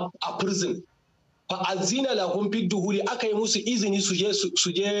taru a prison. Fa azina lahum fi duhuri aka yi musu izini su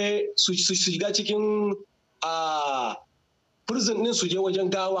shiga cikin prison din su je wajen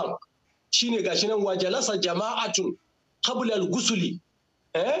gawan. Shine gashi nan wa jalasa jama'atun qabla al-gusuli.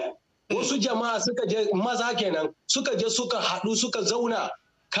 Wasu jama'a suka je maza kenan suka je suka haɗu suka zauna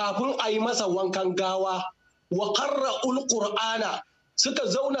kafin a yi masa wankan gawa wa qarra'ul qur'ana suka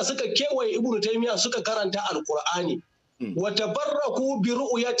zauna suka kewaye Ibnu Taimiyya suka karanta alqur'ani wa tabarraku bi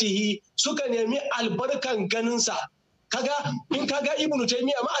ru'yatihi suka nemi albarkan ganinsa. Kaga in kaga Ibnu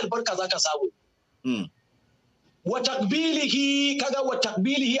Taimiyya ma albarka zaka samu. Wa takbilihi kaga wa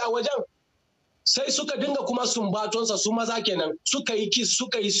takbilihi a wajen sai suka dinga kuma sumbatonsa su maza kenan suka yi kiss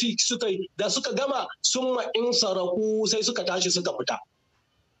suka yi da suka gama summa in saraku sai suka tashi suka fita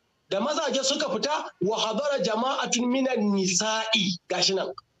da mazaje suka fita wa hadara jama'atun minan nisa'i gashi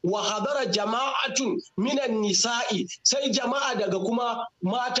nan wa hadara jama'atun minan nisa'i sai jama'a daga kuma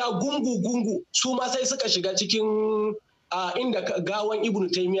mata gungu su ma sai suka shiga cikin inda gawan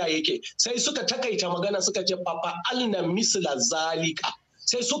Ibnu Taimiyya yake sai suka takaita magana suka ce papa alna misla zalika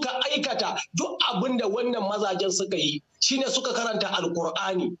sai suka aikata duk abin da wannan mazajen suka yi shine suka karanta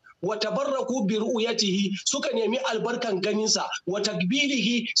alkur'ani wa tabarraku bi ru'yatihi suka nemi albarkan ganinsa wa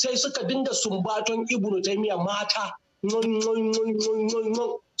takbirihi sai suka dinga sumbaton Ibnu Taimiyya mata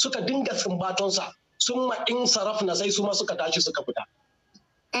suka dinga sumbatonsa summa in sarafna sai su ma suka tashi suka fita.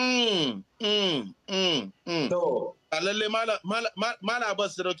 To lalle mala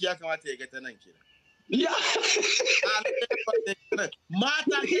Abbas Sarauki ya kamata ya ga ta nan kenan. Ya.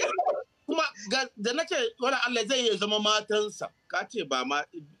 Mata kuma da nake wani Allah zai iya zama matansa ka ce ba ma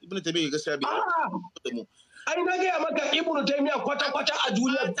Ibn Taymiyyah gaskiya bai da mu. Ai na gaya maka Ibn Taymiyyah kwata a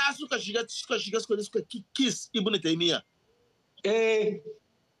duniya. Mata suka shiga kiss Ibn Taymiyyah.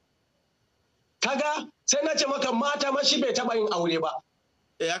 Kaga sai na ce maka mata ma shi bai taba yin aure ba.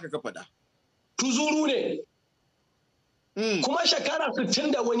 Haka ka faɗa. Tuzuru ne. Kuma shekara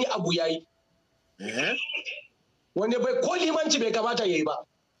 60 da wani abu yayi. Wanda bai ko limanci bai kamata ya yi ba.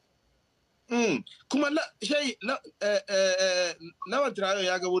 Kuma shai lawan turayen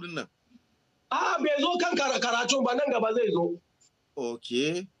ya ga wurin nan. Bai zo kan karatu ba nan gaba zai zo.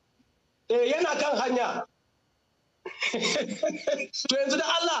 Ok. Yana kan hanya. To yanzu da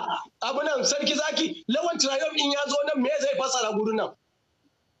Allah abu nan sarki zaki lawan turayen in ya zo nan me zai fasara gurin nan?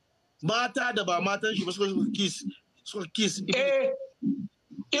 Mata da ba matan shi ba suka kiss.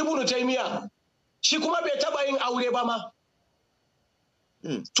 Ibnu Taimiyya. Shi kuma bai taba yin aure ba ma.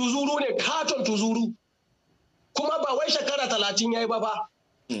 Tuzuru ne, katon tuzuru. Kuma ba wai shekara 30 yayi ba ba.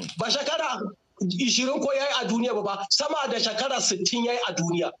 Ba shekara 20 ko yayi a duniya ba, sama da shekara 60 yayi a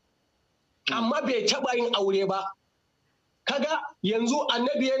duniya. Amma bai taba yin aure ba. Kaga yanzu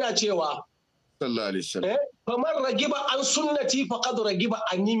annabi yana cewa sallallahu alaihi wasallam. Kamar ragiba an sunnati faqad ragiba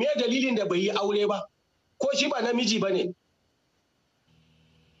anni, me dalilin da bai yi aure ba? Ko shi ba namiji bane?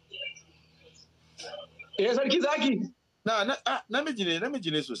 Sarki zaki.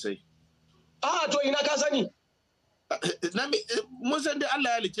 Namiji ne sosai. To ina ka sani? Mun san dai Allah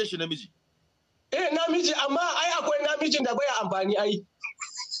ya halicce shi namiji. namiji, amma ai akwai namijin da baya amfani ai.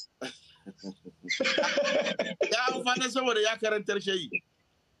 Ya amfanar saboda ya karantar shayi.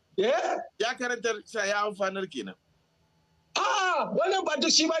 Ya karantar ya amfanar kenan. Wannan ba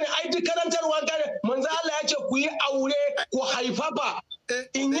duk shi bane, ai duk karantarwa gane manzo Allah ya ce ku yi aure ku haifafa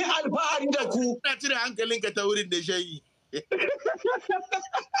in yi alfahari da ku. Ina cire hankalinka ta wurin da shayi.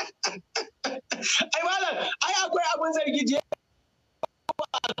 Ai malam, ai akwai abin zargi je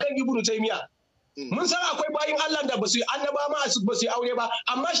akan Ibnu Taimiyya. Mun san akwai bayin Allah da basu yi annaba ma basu yi aure ba,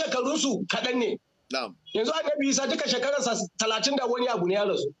 amma shekarunsu kaɗan ne. Yanzu annabi Isa duka shekararsa 30 da wani abu ne ya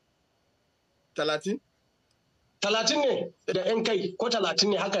rasu. 30 ne da yan kai ko 30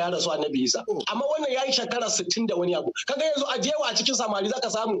 ne haka ya rasu annabi Isa. Amma wannan ya yi shekara 60 da wani abu. Kaga yanzu a jewa a cikin samari zaka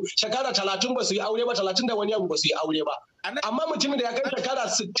samu shekara 30 ba su yi aure ba, 30 da wani abu ba su yi aure ba. Amma mutumin da ya kai shekara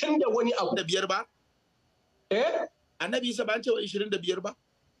 60 da wani abu. Da biyar ba? Annabi Isa ba an ce wa 25 ba?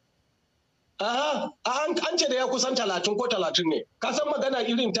 An ce da ya kusan 30 ko 30 ne. Ka san magana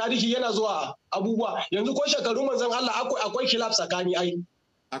irin tarihi yana zuwa abubuwa. Yanzu ko shekaru manzon Allah akwai khilaf tsakani ai.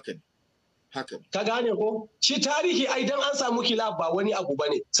 Haka. Ka gane ko? Shi tarihi ai dan an samu khilaf ba wani abu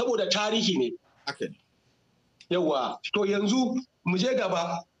bane, saboda tarihi ne. Haka ne. Yawa, to yanzu mu je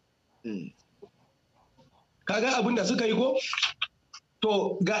gaba. Kaga abin da suka yi ko?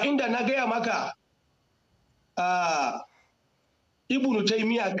 To ga inda na gaya maka Ibnu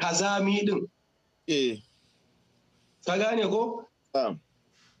Taimiyya kazami din. Ka gane ko?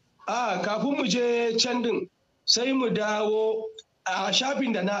 Kafin mu je can din sai mu dawo a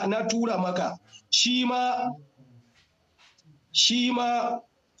shafin da na tura maka. Shi ma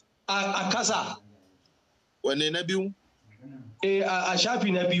a kasa. Wane na biyu? A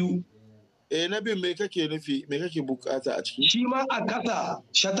shafi na biyu. Na biyu me kake nufi, me kake bukata a ciki? Shi ma a kasa,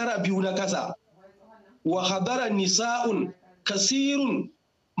 shatara biyu na kasa. Wa hadara nisa'un kasirun,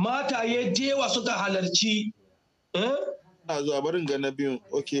 mataye dewa suka halarci. A zuwa barin ga na biyu.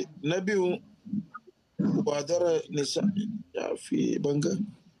 Ok, na biyu wa hadara nisa ya fi banga.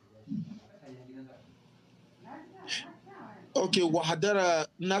 Ok, wa hadara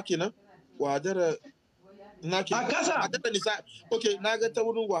na kenan? Wa hadara na kenan? A kasa. Hadara nisa. Ok, na ga ta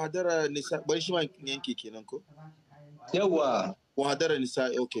wurin wa hadara nisa. Bari shi ma yanke kenan ko? Yawa. Wa hadara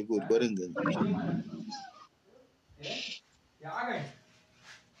nisa. Ok, good. Barin gani.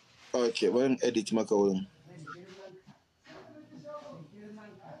 Ok, barin edit maka wurin.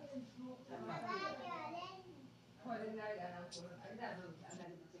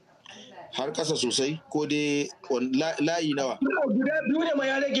 Har kasa sosai ko dai layi nawa? Guda biyu ne ma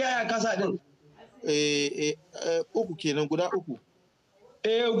ya rage a kasa din. Uku kenan, guda uku.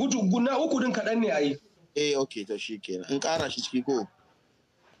 Guda uku din kaɗan ne a yi. Ok, to shi kenan. In ƙara shi ciki ko?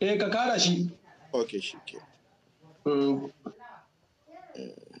 Ka ƙara shi. Ok, shi kenan.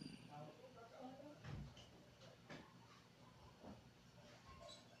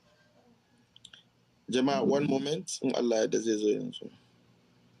 Jama'a, one moment, in Allah da zai zo yanzu.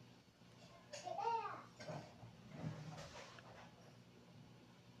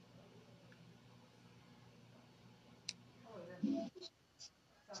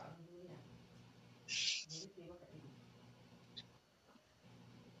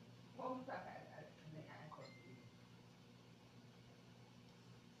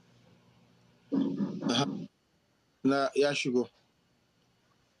 Na ya shigo.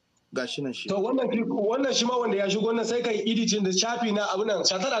 Gashi nan shi. To wannan shi ma wanda ya shigo nan sai kai editing da shafi na abu nan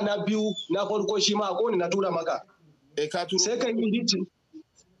shatara na biyu na farko shi ma akwai wanda na tura maka. Ka turo. Sai kai editing.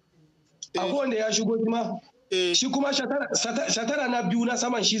 Akwai wanda ya shigo shi ma. Shi kuma shatara na biyu na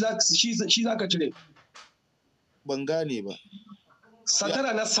saman shi za ka cire. Ban gane ba.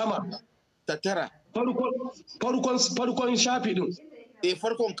 Satara na sama. Satara. Farkon shafi din.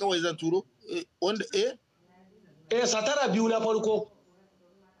 Farkon kawai zan turo. Wanda satara biyu na farko.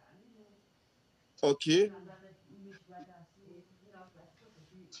 Ok.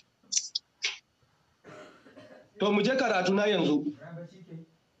 To mu je karatu na yanzu.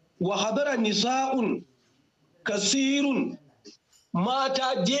 Wa hadara nisa'un kasirun,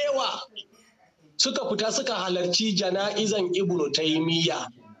 mata dewa suka fita suka halarci jana'izan Ibnu Taimiyya.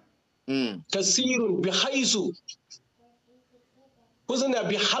 Kasirun bi haisu kusan da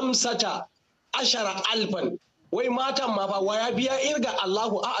bi 15 alfan. Wai matan ma fa waya biya irga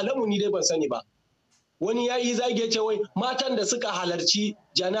Allahu a'lamu, ni dai ban sani ba. Wani ya yi zage ce wai matan da suka halarci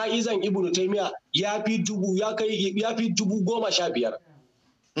jana'izan Ibnu Taimiyya ya fi 15,000.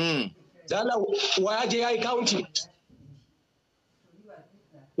 Dala waya je ya yi counting.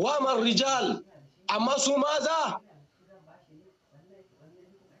 Wa man rijal, amma su maza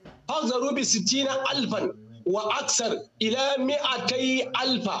hazzaru bi 60 alfan wa aksar ila 200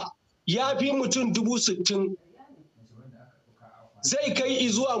 alfa. ya fi mutum 60,000 zai kai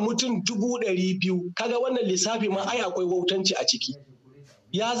zuwa mutum 200,000. Kaga wannan lissafi ma ai akwai wautanci a ciki.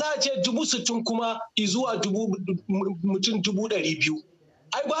 Ya za a ce 60,000 kuma zuwa mutum 200,000?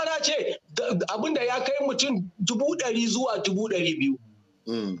 Ai gwara ce abinda ya kai mutum 100,000 zuwa 200,000.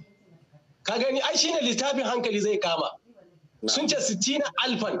 Ka gani ai shine littafin hankali zai kama. Sun ce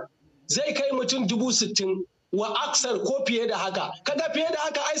 60,000 zai kai mutum 60,000 wa aksar ko fiye da haka. Kaga fiye da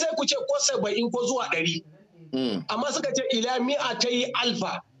haka ai sai ku ce ko 70 ko zuwa 100. Amma suka ce ila mi'a ta yi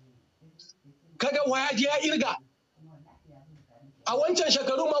alfa. Kaga waya je ya irga. A wancan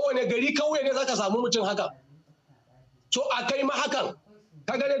shekaru ma wane gari kauye ne zaka samu mutum haka. To a kai ma hakan.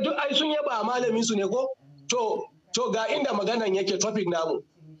 Kaga da duk ai sun yaba malamin su ne ko? To ga inda maganan yake topic namu.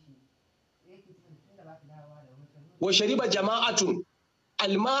 Wa shariba jama'atun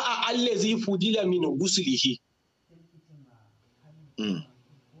alma'a allazi fudila min guslihi.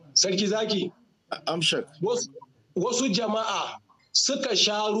 Sarki zaki. Amshak. Wasu jama'a suka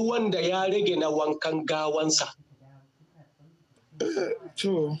sha ruwan da ya rage na wankan gawansa.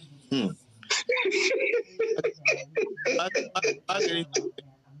 To.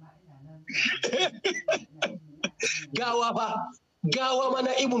 Gawa ba, gawa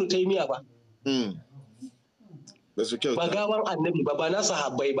mana Ibnu Taimiyya ba. Ba gawan annabi ba na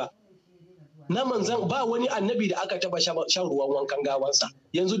sahabbai ba. Na manzan ba wani annabi da aka taba shan ruwan wankan gawansa.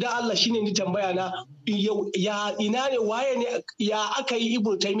 Yanzu da Allah shine ni tambaya na ya ina ne waye ne ya aka yi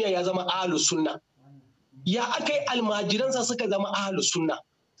Ibnu Taimiyya ya zama ahlus sunna? Ya aka yi almajiransa suka zama ahlus sunna?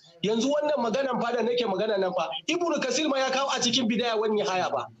 Yanzu wannan maganan fa da nake magana nan fa Ibnu Kasir ma ya kawo a cikin bidaya wani haya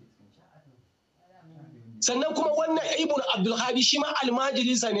ba. Sannan kuma wannan Ibnu Abdul Hadi shi ma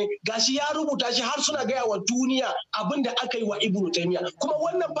almajirinsa ne gashi ya rubuta shi har suna gaya wa duniya abin da aka yi wa Ibnu Taimiyya kuma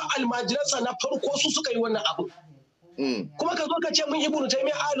wannan ba almajiransa na farko su suka yi wannan abu. Kuma ka zo ka ce mun Ibnu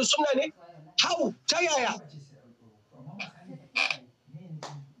Taimiyya ahlus sunna ne? Hau ta yaya?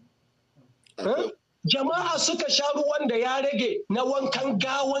 Jama'a suka sha ruwan da ya rage na wankan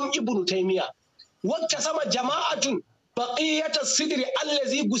gawan Ibnu Taimiyya. Wacce sama jama'atun baqiyata sidri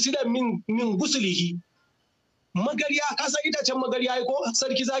allazi gusila min guslihi. Magariya ka san itacen magariya ko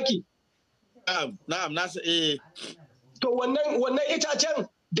sarki zaki? Na'am nasa To wannan itacen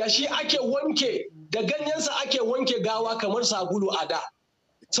da shi ake wanke da ganyensa ake wanke gawa kamar sabulu a da.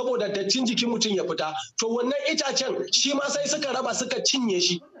 Saboda dattin jikin mutum ya fita. To wannan itacen shi ma sai suka raba suka cinye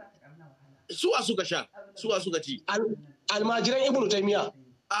shi. Suwa suka sha, suwa suka ci. Almajiran Ibnu Taimiyya.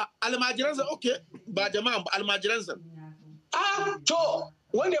 Almajiransa okay, ba jama'a ba almajiransa. To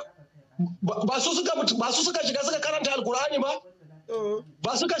wanda ba su suka shiga suka karanta alkur'ani ba?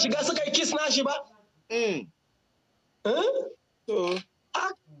 Ba suka shiga suka yi kiss nashi ba?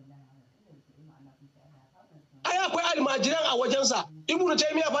 Ai akwai almajiran a wajensa. Ibnu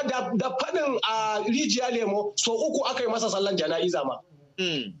Taimiyya fa da faɗin a rijiya lemo so 3 aka yi masa sallan jana'iza ma.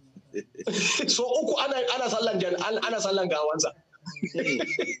 So 3 ana sallan gawansa.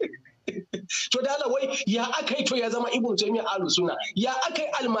 To da wai ya aka yi to ya zama Ibnu Taimiyya ahlus sunna, ya aka yi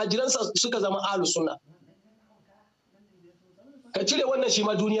almajiransa suka zama ahlus sunna. Ka cire wannan shi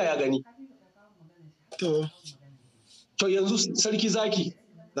ma duniya ya gani. To yanzu sarki zaki.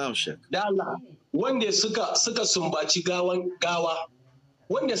 Da Allah wanda suka sumbaci gawa,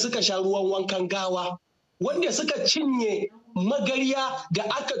 wanda suka sha ruwan wankan gawa, wanda suka cinye magariya da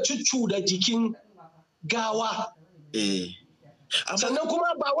aka cuccu da jikin gawa. Sannan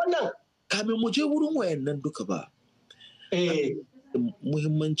kuma ba wannan kamin mu je wurin wayannan duka ba.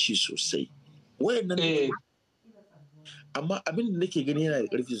 Muhimmanci sosai. Wayannan amma abin da nake gani yana da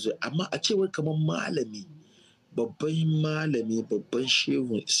ƙarfi sosai amma a cewar kamar malami babban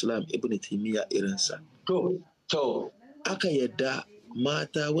shehun Islam Ibn Taimiyya irinsa. To aka yadda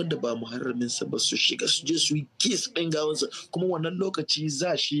mata wanda ba muharraminsa ba su shiga su je su yi kiss ɗin gawansa kuma wannan lokaci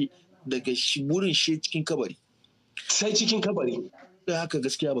za shi daga wurin shi cikin kabari. Sai cikin kabari. Da haka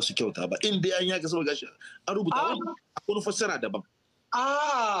gaskiya ba su kyauta ba inda an yaka saboda gashi an rubuta wani fassara daban.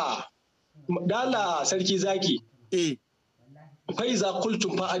 Dala sarki zaki. Faiza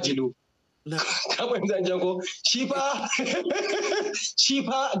kultum fa ajilu. Kamar zancen ko shi fa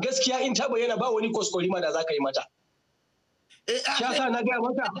gaskiya in ta bayyana ba wani kuskurima da za ka yi mata. Shaka na gaya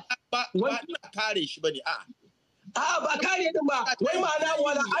mata. Ba kare shi bane ba kare din ba wai ma'ana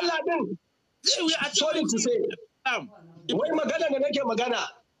wala Allah din. Sorry to say. Wai magana da nake magana.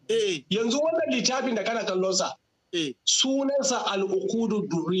 Yanzu wannan littafin da kana kallon sa. Sunansa al-uqudu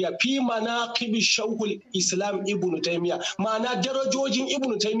durriya fi manaqib shawkul Islam Ibn Taimiyya, ma'ana darajojin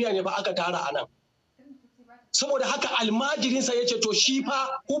Ibn Taimiyya ne ba aka tara anan. saboda haka almajirinsa ya ce to shi fa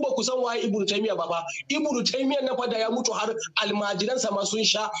ku ba ku san waye Ibnu Taimiyya ba fa Ibnu Taimiyya na fada ya mutu har almajiransa ma sun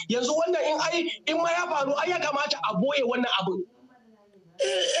sha yanzu wannan in ma ya faru ai ya kamata a boye wannan abin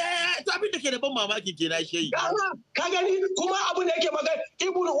to abin da ke da ban mamaki ke na shi ka gani kuma abin da yake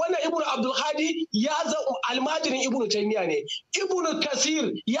magana Ibnu Abdul Hadi ya almajirin Ibnu Taimiyya ne Ibnu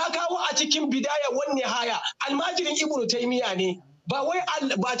Kasir ya kawo a cikin Bidaya wan Nihaya almajirin Ibnu Taimiyya ne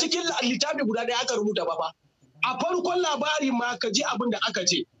ba cikin littafi guda ɗaya aka rubuta ba a farkon labari ma ka ji abin da aka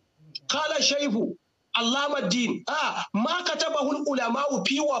ce kala shaifu Allamaddin ma katabahul ulama'u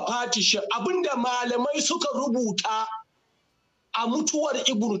fi wafati abinda malamai suka rubuta a mutuwar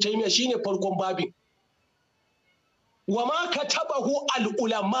Ibnu Taimiyya shine farkon babin wa ma katabahu al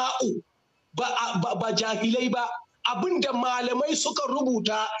ulama'u ba jahilai ba abinda malamai suka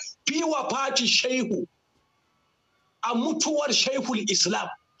rubuta fi wafati shaihu a mutuwar shaihul Islam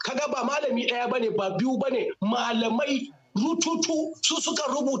kaga ba malami ɗaya bane ba biyu bane malamai rututu su suka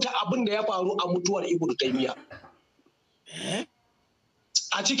rubuta abin da ya faru a mutuwar Ibnu Taimiyya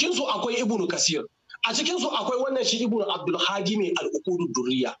a cikin su akwai Ibnu Kasir a cikin su akwai wannan shi Ibnu Abdul Hadi mai al-Uqudud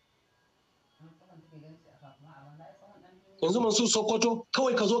Durriya yanzu Mansur Sokoto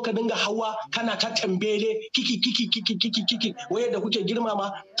kawai ka zo ka dinga hawa kana ta tambele kiki waye da kuke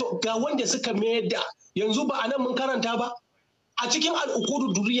girmama to ga wanda suka mayar da yanzu ba anan mun karanta ba a cikin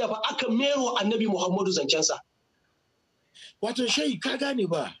al'ukudu duriya ba aka mero annabi Muhammadu zancensa. Wato shai ka gane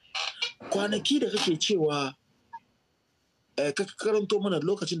ba kwanaki da kake cewa ka karanto mana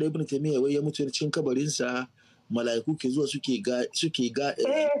lokacin da Ibn Taimiyya wai ya mutu cikin kabarinsa mala'iku ke zuwa suke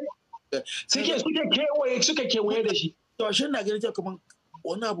kewaye da shi. To ashe na ganin cewa kaman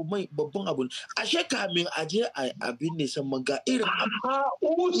wani abu mai babban abu ashe kamin aje abin ne san man ga irin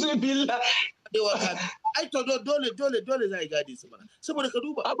uzu billah ai to dole za a gadi su mana saboda ka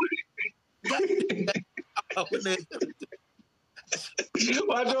duba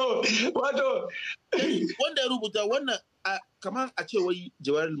wato wanda ya rubuta wannan kamar a ce wai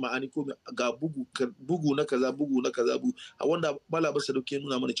jawarul ma'ani ko ga bugu na kaza a wanda bala basa dauke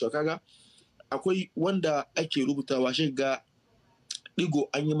nuna mana cewa kaga akwai wanda ake rubutawa shi ga digo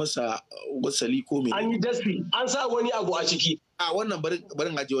an yi masa wasali ko mai an yi dasi an sa wani abu a ciki a wannan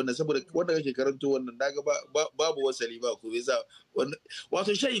barin aje wannan saboda wanda kake karanto wannan daga babu wasali ba ko bai sa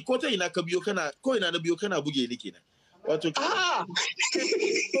wato shayi ko ta ina ka biyo kana ko ina na biyo kana buge ni kenan wato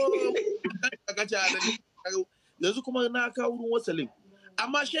yanzu kuma na kawo wurin wasalin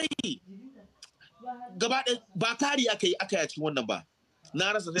amma shayi gaba ɗaya ba tari aka yi a cikin wannan ba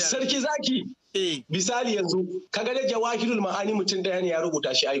na rasa sarki zaki misali yanzu kaga da jawahirul ma'ani mutum ɗaya ne ya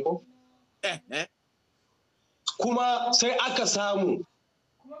rubuta shi aiko kuma sai aka samu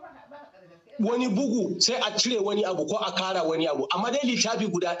wani bugu sai a cire wani abu ko a kara wani abu amma dai littafi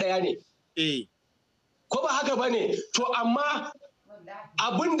guda ɗaya ne ko ba haka ba ne to amma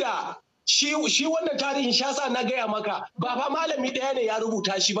abinda shi wannan tarihin shasa na gaya maka ba fa malami ɗaya ne ya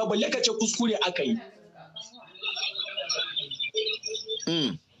rubuta shi ba balle ka ce kuskure aka yi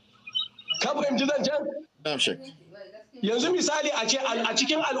ka fahimci zancen? Yanzu misali a ce a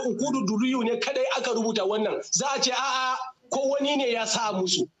cikin al'ukudu duriyu ne kadai aka rubuta wannan za a ce a'a ko wani ne ya sa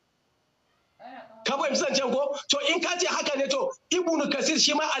musu. Ka fahimci zancen ko? To in ka ce haka ne to Ibnu Kasir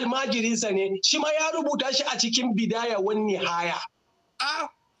shi ma almajirinsa ne shi ma ya rubuta shi a cikin Bidaya wan Nihaya.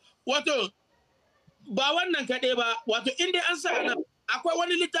 Wato ba wannan kaɗai ba wato inda an sa nan akwai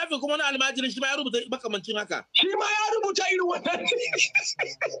wani littafi kuma na almajirin shi ma ya rubuta makamancin haka. Shi ma ya rubuta irin wannan.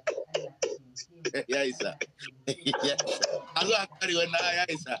 Ya isa. A zo a kare wannan ya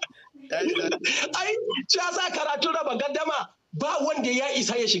isa. Ai, shi ya sa karatu raba gaddama ba wanda ya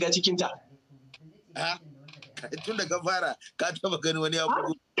isa ya shiga cikinta. Tun da ka fara ka taba gani wani ya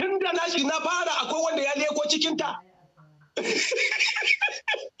bugu. Tun da na fara akwai wanda ya leko cikinta.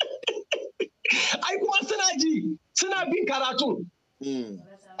 Ai kuma suna bin karatu.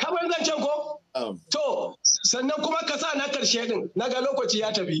 Kamar zancen ko? To, sannan kuma ka sa na karshe din, na ga lokaci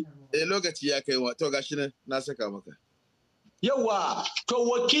ya tafi. Lokaci ya kai wa, to gashi nan na saka maka. Yawwa, to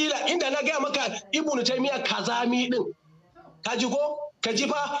wakila inda na gaya maka Ibnu Taimiyya kazami din. Ka ji ko? Ka ji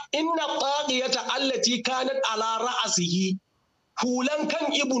fa inna taqiyata allati kanat ala ra'sihi. Hulan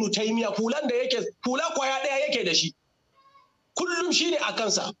kan Ibnu Taimiyya, hulan da yake, hula kwaya daya yake da shi. Kullum shine a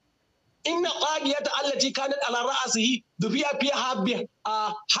kansa. Inna qadiyata allati kanat ala ra'sihi dubiya fi habbi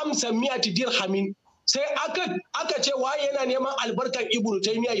a 500 dirhamin sai aka ce waye yana neman albarkar Ibnu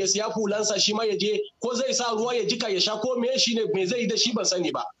Taimiyya ya siya fulansa shi ma ya je ko zai sa ruwa ya jika ya sha ko me zai yi da shi ban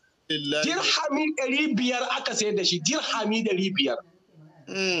sani ba dirhami 500 aka sayar da shi dirhami 500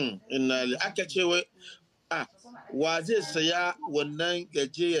 inna aka ce wai wa zai saya wannan ya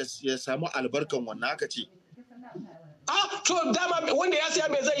je ya samu albarkan wannan aka ce to dama wanda ya siya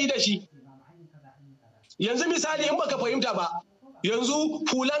me zai yi da shi? Yanzu misali in baka fahimta ba, yanzu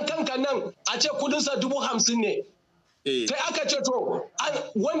hulan kanka nan a ce kudinsa 50,000 ne. Sai aka ce to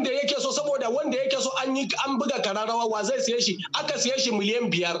wanda yake so, saboda wanda yake so an buga kararrawa wa zai siye shi, aka siye shi miliyan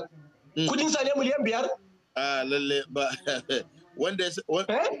 5. Kudinsa ne miliyan 5? Lalle ba wanda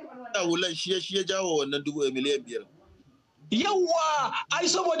hulan shi ya jawo wannan miliyan 5. Yawwa, ai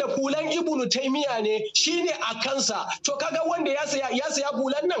saboda hulan Ibnu Taimiyya ne, shine a kansa. To kaga wanda ya saya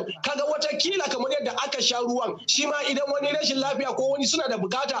hulan nan, kaga watakila kamar yadda aka sha ruwan, shi ma idan wani rashin lafiya ko wani suna da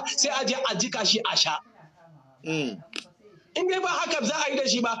bukata sai a je a jika shi a sha. In dai ba haka za a yi da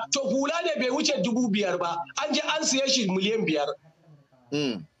shi ba, to hula ne bai wuce 5,000 ba, an je an siye shi miliyan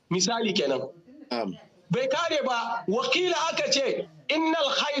 5. Misali kenan. Bai kare ba, wakila aka ce innal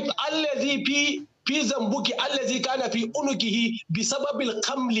khayt allazi fi zambuki allazi kana fi unukihi bi sababil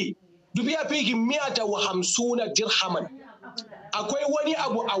kamli dubiya fihi 150 dirhaman. Akwai wani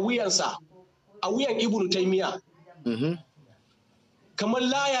abu a wuyansa, a wuyan Ibnu Taimiyya. Kamar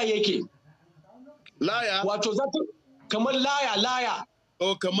laya yake. Laya? Wato kamar laya.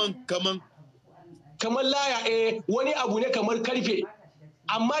 Oh, kaman. Kamar laya, wani abu ne kamar karfe.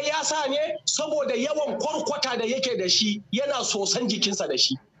 Amma ya sa ne saboda yawan kwarkwata da yake da shi, yana sosan jikinsa da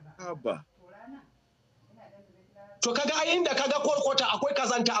shi. Haba. To kaga ai inda kaga kwarkwata akwai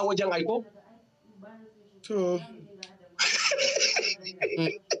kazanta a wajen aiko? To.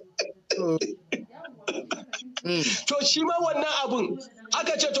 To shi ma wannan abun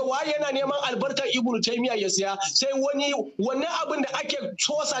aka ce to waye yana neman albarkar Ibnu Taimiyya ya siya, sai wannan abin da ake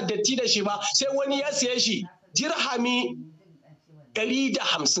tsosa datti da shi ba, sai wani ya siye shi dirhami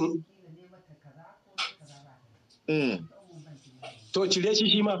 150. To cire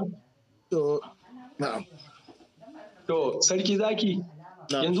shi ma. To na'am. To sarki zaki,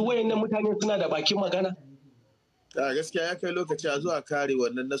 yanzu wayannan mutane suna da bakin magana. Gaskiya ya kai lokaci a zuwa kare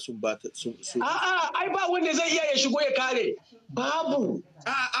wannan na A'a, ai ba wanda zai iya ya shigo ya kare. Babu.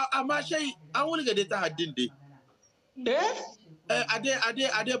 Amma shai an wulga dai ta haddin dai. A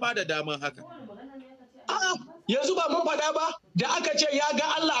dai ba da daman haka. Yanzu ba mun faɗa ba da aka ce ya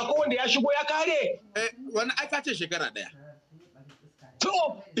ga Allah akwai wanda ya shigo ya kare. Wani aka ce shekara ɗaya. To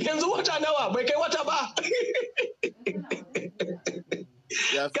yanzu wata nawa bai kai wata ba.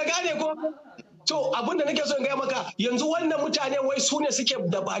 Ka gane ko? To abin da nake so in gaya maka, yanzu wannan mutane wai su ne suke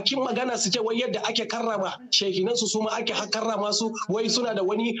da bakin magana su ce wai yadda ake karrama shekinansu su ma ake karrama su, wai suna da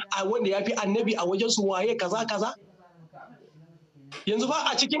wani wanda ya fi annabi a wajen su waye kaza. Yanzu ba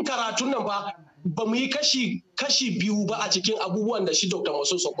a cikin karatun nan ba mu yi kashi 2 ba a cikin abubuwan da shi Dr.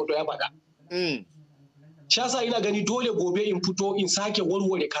 Mansur Sokoto ya faɗa. Shasa ina gani dole gobe in fito in sake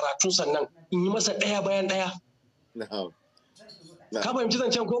warware karatun sannan in yi masa ɗaya bayan ɗaya. Ka fahimci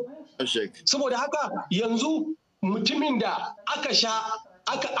zancen ko? Saboda haka yanzu mutumin da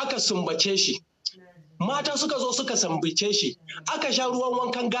aka sumbace shi, mata suka zo suka sumbace shi, aka sha ruwan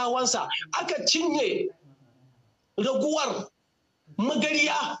wankan gawansa, aka cinye raguwar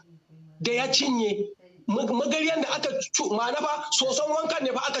magariya da ya cinye, magariyan da aka ma'ana ba soson wankan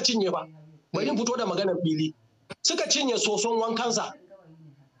ne ba aka cinye ba, bari fito da maganar fili, suka cinye soson wankansa.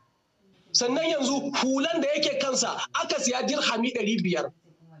 Sannan yanzu hulan da yake kansa aka siya dirhami 500.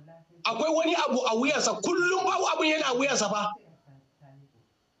 Akwai wani abu a wuyansa, kullum babu abin yana a wuyansa ba.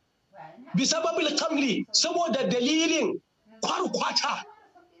 Bisababil kamli, saboda dalilin kwarkwata,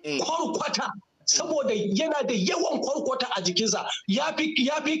 saboda yana da yawan kwarkwata a jikinsa, ya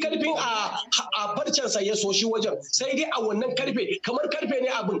fi karfin a farcensa ya soshi wajen, sai dai a wannan karfe, kamar karfe ne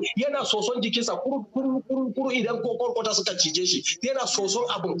abin yana soson jikinsa kuru idan ko kwarkwata suka cije shi, yana soson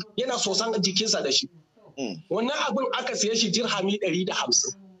abin, yana soson jikinsa da shi. Wannan abin aka siye shi dirhami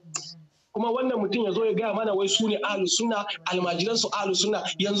 150. Kuma wannan mutum ya zo ya gaya mana wai su ne ahlus sunna, almajiransu ahlus sunna,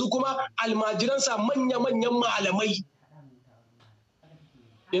 yanzu kuma almajiransa manya-manyan malamai.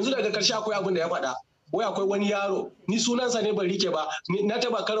 Yanzu daga ƙarshe akwai abin da ya faɗa, wai akwai wani yaro, ni sunansa ne ban rike ba, na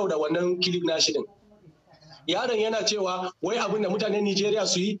taba karau da wannan kilif nashi din. Yaron yana cewa wai abin da mutanen Nijeriya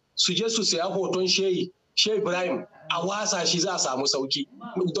su yi, su je su saya hoton Shehi Ibrahim a wasa shi za a samu sauki.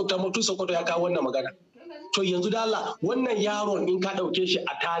 Dr. Mutu Sokoto ya kawo wannan magana. To yanzu da Allah, wannan yaron in ka ɗauke shi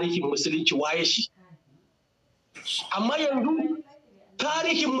a tarihin musulunci waye shi. Amma yanzu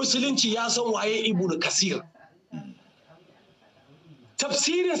tarihin musulunci ya san waye Ibnu Kasir.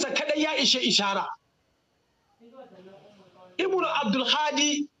 Tafsirinsa kadai ya ishe ishara. Ibnu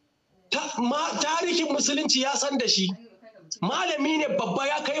Abdulhadi tarihin musulunci ya san da shi. Malami ne babba,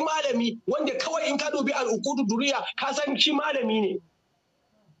 ya kai malami wanda kawai in ka dubi al'ukudu duriya ka san shi malami ne.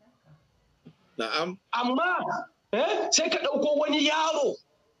 Na'am. Amma sai ka ɗauko wani yaro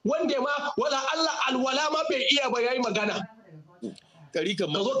wanda ma wala Allah alwala ma bai iya ba yayi magana kari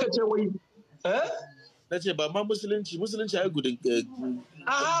kan ka zo ka ce wai na ce ba ma musulunci ya gudun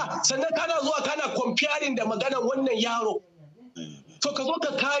aha sannan kana zuwa kana comparing da magana wannan yaro to ka zo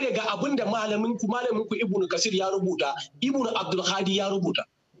ka kare ga abin da malamin ku Ibnu Kasir ya rubuta Ibnu Abdul Hadi ya rubuta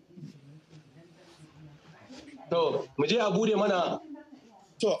to mu je a bude mana.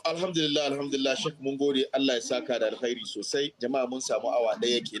 To alhamdulillah Sheikh mun gode Allah ya saka da alkhairi sosai jama'a mun samu awa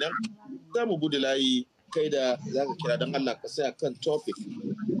ɗaya kenan za mu bude layi kai da za ka kira don Allah ka saya kan topic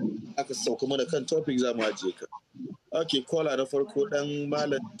aka sauka mana kan topic za mu ajiye ka. Ok, kola na farko dan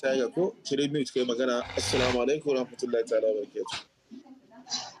malam Tiger ko cire mute kai magana. Assalamu alaikum wa rahmatullahi ta'ala wa barakatuh.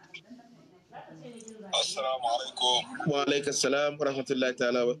 Assalamu alaikum. Wa alaikum salam wa rahmatullahi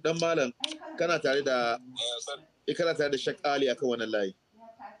ta'ala. Dan malam kana tare da Sheikh Ali akan wannan layi.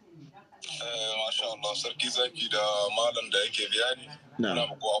 Masha Allah sarki zaki da malam da yake bayani. Muna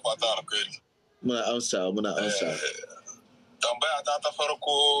muku fata alkhairi. Muna amsa. Tambaya ta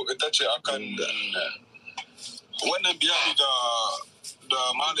farko ita ce akan wannan bayani da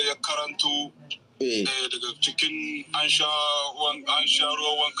malam ya karanto daga cikin an sha ruwan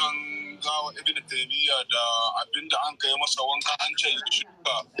wankan gawa Ibn Taimiyya da abinda an kai masa wanka an ce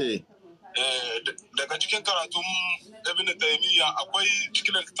shuka. Daga cikin karatun Ibn Taimiyya akwai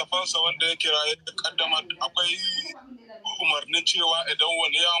cikin littafansa wanda ya kira ya kaddama akwai umarnin cewa idan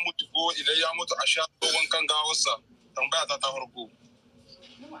wani ya mutu ko idan ya mutu a sha wankan gawarsa. Tambaya ta farko.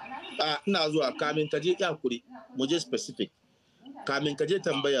 Ina zuwa kamin ka je yakuri mu je specific kamin ka je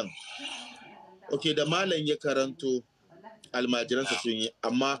tambayan ok da malam ya karanto almajiransa sun yi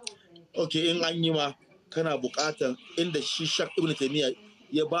amma ok in an yi ma kana bukatan inda shi Sheikh Ibn Taimiyya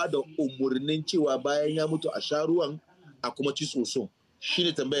ya ba da umarnin cewa bayan ya mutu a sha ruwan a kuma ci soso shi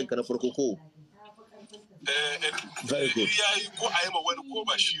ne tambayan ka na farko ko very good ya yi ko a yi ma wani ko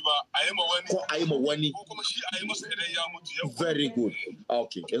ba shi ba a yi ma wani ko a yi ma wani ko kuma shi a yi masa idan ya mutu yau very good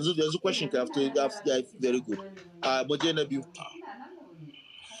okay yanzu question ka after very good mu je na biyu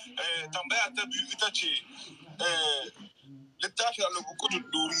tambaya ta biyu ita ce littafin al-Uqudud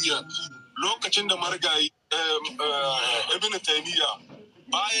Duriyya lokacin da marigayi Ibn Taimiyya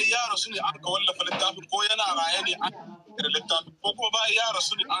bayan ya rasu ne an ka wallafa littafin ko yana raye ne an da littafin ko kuma bayan ya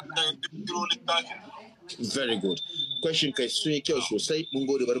rasu ne an ka kiro littafin. Very good. Question kai sun yi kyau sosai mun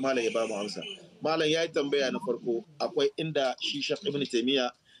gode bari malam ya ba mu amsa. Malam ya yi tambaya na farko akwai inda shi Sheikh Ibn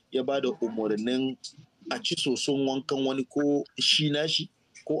Taimiyya ya ba da umarnin a ci soson wankan wani ko shi nashi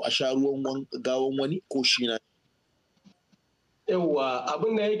ko a sha ruwan gawan wani ko shi nashi. Yawwa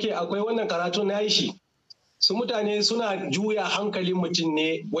abin da yake akwai wannan karatu na yi shi. Su mutane suna juya hankalin mutum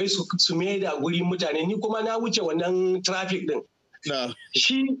ne wai su mai da guri mutane ni kuma na wuce wannan traffic din.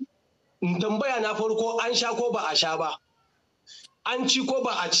 Shi tambaya na farko an sha ko ba a sha ba an ci ko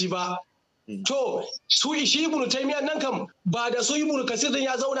ba a ci ba to su shi Ibnu Taimiyya nan kam ba da su Ibnu Kasir din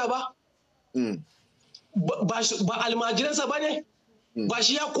ya zauna ba ba almajiransa ba ne ba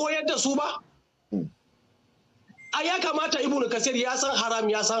shi ya koyar da su ba a ya kamata Ibnu Kasir ya san haram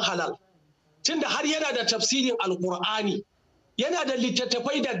ya san halal tunda har yana da tafsirin alkur'ani yana da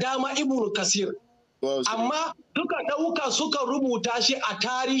littattafai da dama Ibnu Kasir amma suka ɗauka suka rubuta shi a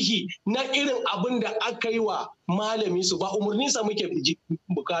tarihi na irin abin da aka yi wa malami su ba umarninsa muke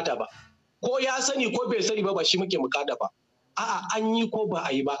bukata ba ko ya sani ko bai sani ba shi muke bukata ba a'a an yi ko ba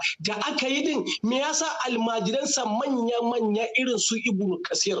a yi ba da aka yi din me yasa almajiransa manya irin su Ibnu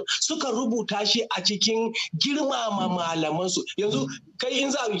Kasir suka rubuta shi a cikin girmama malamansu yanzu kai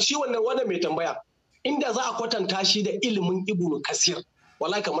in za shi wannan mai tambaya inda za a kwatanta shi da ilimin Ibnu Kasir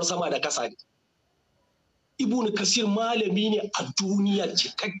wallahi kamar sama da kasa ne Ibnu Kasir malami ne a duniya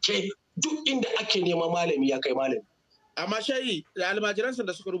cikakke duk inda ake neman malami ya kai malami. Amma shayi da almajiransa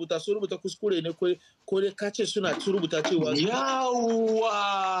da suka rubuta sun rubuta kuskure ne ko dai ka ce suna rubuta cewa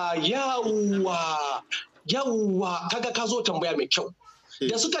yawwa kaga ka zo tambaya mai kyau.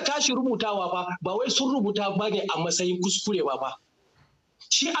 Da suka tashi rubutawa ba wai sun rubuta ba ne a matsayin kuskure ba.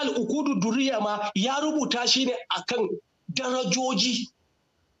 Shi al-Uqudud Duriyya ma ya rubuta shi ne akan darajoji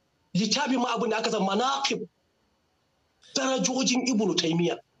littafi ma abin da aka san manaqib darajojin Ibnu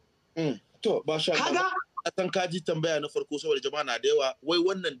Taimiyya. To ba sha kaga a san kaji tambaya na farko saboda jama'a na da yawa wai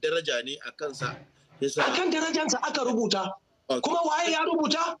wannan daraja ne a kansa akan darajansa aka rubuta kuma waye ya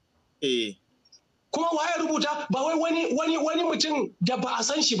rubuta kuma waye rubuta ba wai wani mutum da ba a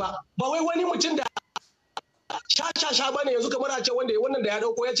san shi ba wai wani mutum da sha bane yanzu kamar a ce wannan da ya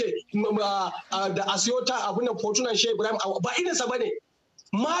dauko ya ce da asiyota abin nan fortunan Shehu Ibrahim ba irinsa bane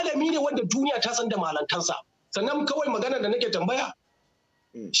malami ne wanda duniya ta san da malantansa sannan kawai magana da nake tambaya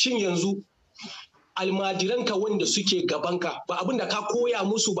shin yanzu almajiranka wanda suke gabanka ba abin da ka koya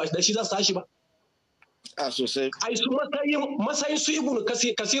musu ba da shi za su tashi ba. A sosai. Ai su matsayin su Ibnu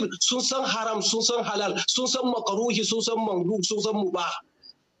Kasir sun san haram, sun san halal, sun san makaruhi, sun san mandu, sun san mubah.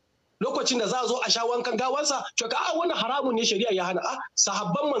 Lokacin da za a zo a sha wankan gawansa, to ka wannan haramun ne shari'a ya hana.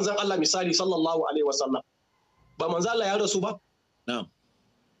 Sahabban manzon Allah misali sallallahu alaihi wasallam. Ba manzon Allah ya rasu ba? Na'am.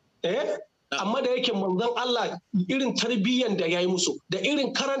 Amma da yake manzon Allah irin tarbiyyan da ya yi musu da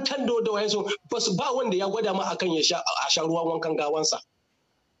irin karantar da wayansu ba wanda ya gwada ma akan ya sha ruwan wankan gawansa.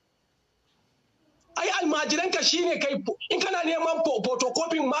 Ai almajiranka shine kai in kana neman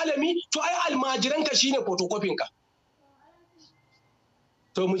photocopying malami to ai almajiranka shine photocopying ka.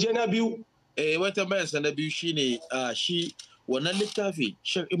 To mu je na biyu. Wata bayansa na biyu shine shi wannan littafi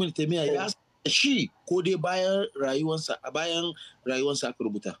Sheikh Ibn Taimiyya ya shi ko dai bayan rayuwarsa aka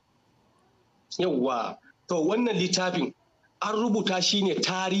rubuta. Yawwa, to wannan littafin an rubuta shi ne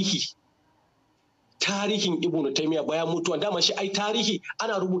tarihin Ibnu Taimiyya bayan mutuwa. Dama shi ai tarihi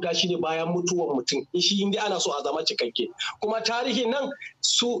ana rubuta shi ne bayan mutuwar mutum in shi inda ana so a zama cikakke. Kuma tarihin nan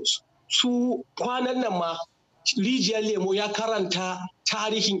su kwanan nan ma rijiyar lemo ya karanta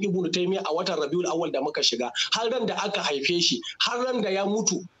tarihin Ibnu Taimiyya a watan Rabiul Awwal da muka shiga, har ran da aka haife shi, har ran da ya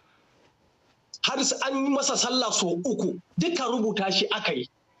mutu, har an yi masa sallah sau 3, duka rubuta shi aka yi.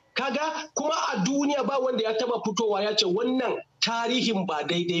 Kaga kuma a duniya ba wanda ya taba fitowa ya ce wannan tarihin ba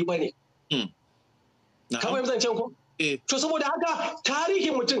daidai ba ne. Kamar yanzu zancen ko? To saboda haka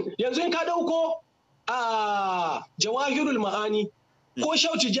tarihin mutum yanzu in ka dauko a Jawahirul Ma'ani ko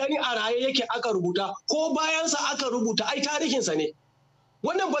Shehu Tijjani a raye yake aka rubuta ko bayansa aka rubuta ai tarihinsa ne.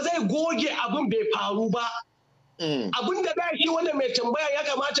 Wannan ba zai goge abin bai faru ba. Abin da shi wanda mai tambaya ya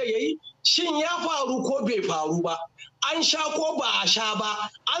kamata ya yi shin ya faru ko bai faru ba, an sha ko ba a sha ba,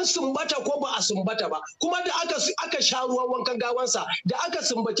 an sumbata ko ba a sumbata ba, kuma da aka sha ruwan wankan gawansa, da aka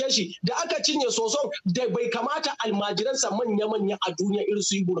sumbace shi, da aka cinye soson, da bai kamata almajiransa manya-manya a duniya irin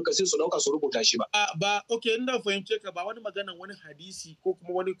su Ibnu Kasir su dauka su rubuta shi ba. Okay, ina fahimce ka ba wani maganan wani hadisi ko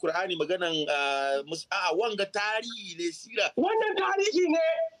kuma wani Qur'ani maganan wanga tarihi ne sira. Wannan tarihi ne.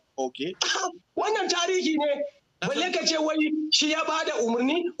 Okay. Wannan tarihi ne. Balle ka ce wai shi ya bada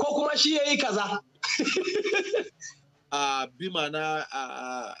umarni ko kuma shi ya yi kaza. Bi ma'ana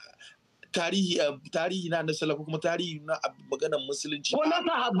tarihi na sallah ko kuma tarihi na maganar musulunci. Ko na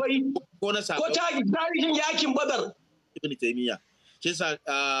sahabbai. Ko na sahabbai. Ko tarihin yakin Badar. Ibn Taimiyya. Shi sa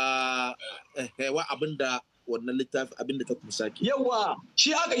wa abinda wannan littafi abinda ta kusa ke. Yawa shi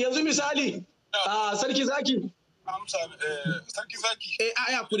haka yanzu misali sarki zaki. Sarki zaki.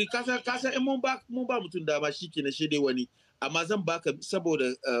 Aya kuri kasa in mun ba mutum dama shi ke na shaidai wani. Amma zan baka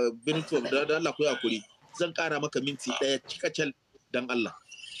saboda benefit da Allah ko ya kuri. Zan kara maka minti 1 cikacal dan Allah.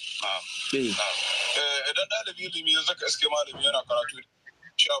 Idan ɗalibi ilimi ya zaka iske malami yana karatu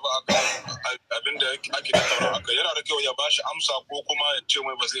sha ba abin da ake tattauna aka yana da kyau ya bashi amsa ko kuma ya ce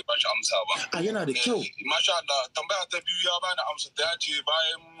mai ba zai bashi amsa ba. Yana da kyau. Masha Allah tambaya ta biyu ya bani amsa ta ya ce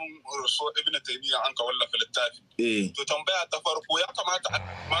bayan rasu Ibn Taimiyya an ka wallafa littafi. To tambaya ta farko ya kamata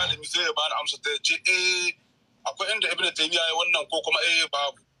malami sai ya bani amsa ta ya ce akwai inda Ibn Taimiyya ya wannan ko kuma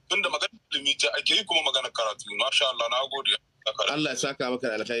babu. Tunda magana ilimi ce ake yi kuma magana karatu. Masha Allah na gode. Allah ya saka maka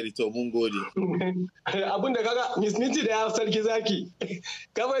da alkhairi to mun gode. Abin da kaga misniti da ya sarki zaki.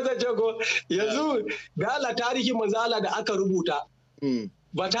 Kamar zan ce ko yanzu da Allah tarihin manzo Allah da aka rubuta.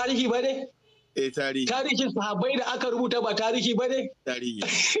 Ba tarihi ba ne? Tarihi. Tarihin sahabbai da aka rubuta ba tarihi ba ne? Tarihi.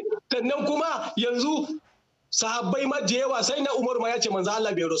 Sannan kuma yanzu sahabbai ma da yawa sai na Umar ma ya ce manzo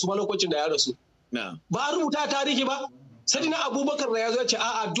Allah bai rasu ba lokacin da ya rasu. Ba a rubuta tarihi ba? Sai na Abubakar da ya zo ce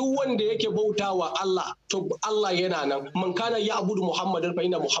a'a duk wanda yake bauta wa Allah to Allah yana nan man kana ya abudu Muhammadan fa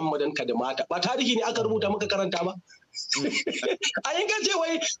inna Muhammadan kad mata ba tarihi ne aka rubuta maka karanta ba a yin ce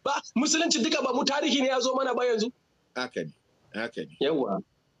wai ba musulunci duka ba mu tarihi ne ya zo mana ba yanzu haka ne yawa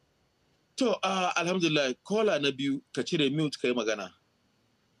to alhamdulillah kola na biyu ka cire mute kai magana.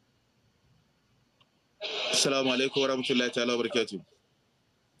 Assalamu alaikum warahmatullahi ta'ala wabarakatuh.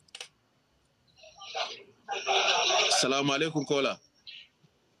 Assalamu alaikum kola.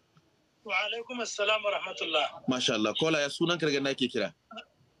 Wa alaikum assalam wa rahmatullah. Masha Allah. Kola ya sunan ka daga na ke kira?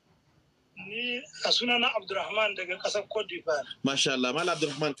 Ni a sunana Abdulrahman daga ƙasar Cote d'Ivoire. Masha Allah. Mala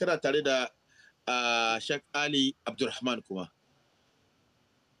Abdulrahman kana tare da Sheikh Ali Abdulrahman kuma.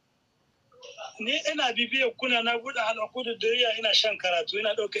 Ni ina bibiyar kuna na buɗe halaku da dariya ina shan karatu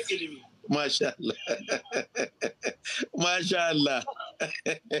ina ɗaukar ilimi. Masha Allah. Masha Allah.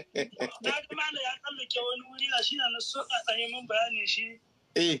 Na ga mana ya tsallake wani wuri a shi na so a yi min bayanin shi.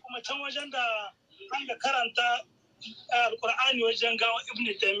 Kuma can wajen da an ga karanta Alƙur'ani wajen gawa Ibn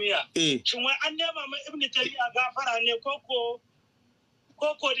Taimiyya. Shin wai an nema mai Ibn Taimiyya gafara ne ko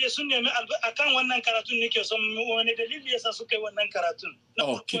ko dai sun nemi akan wannan karatun nake son wani dalili yasa suka yi wannan karatun.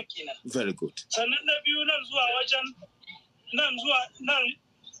 Okay, very good. Sannan na biyu nan zuwa wajen nan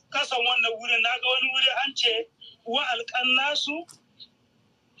kasan wannan wurin na ga wani wuri an ce wa alƙannasu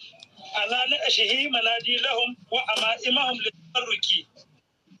ala na ashihi manadi lahum wa ama'imahum litarruki.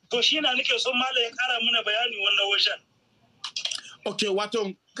 To shi na nake son malam ya ƙara mana bayani wannan wajen. Okay,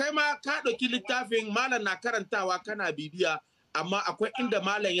 wato kai ma ka ɗauki littafin malam na karantawa kana bibiya amma akwai inda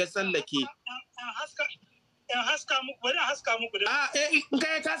malam ya tsallake. In haska muku da. In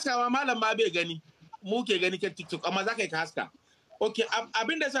kai ka haskawa malam ma bai gani. Mu ke gani kan TikTok amma za ka yi ka haska. Okay,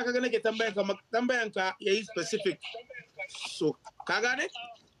 abin da sa ka gane ke tambayan ka yayi specific. So, ka gane?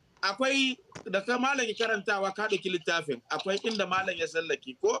 Akwai da ka malam ya karantawa ka ɗauki littafin, akwai inda malam ya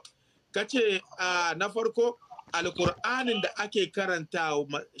tsallake ko ka ce na farko alƙur'anin da ake karanta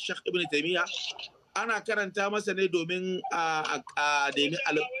Sheikh Ibn Taimiyya ana karanta masa ne domin a nemi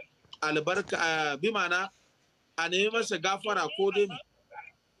albarka bi mana a nemi masa gafara ko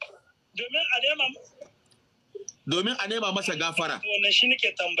domin a nema masa gafara. Wannan shi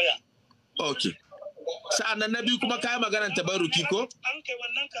nake tambaya. Okay. Sa'annan na biyu kuma kayi maganar tabarruki ko? An kai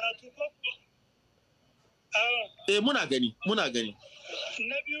wannan karatu ko? Muna gani.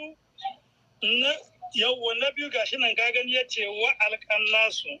 Na biyu na biyu gashi nan ka gani yace wa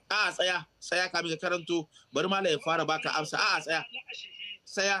alqannasu. Tsaya kamin ka karanto bari malam ya fara baka amsa.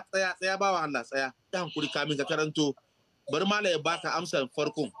 Tsaya bawa Allah tsaya. Ya hankuri kamin ka karanto. Bari malam ya baka amsar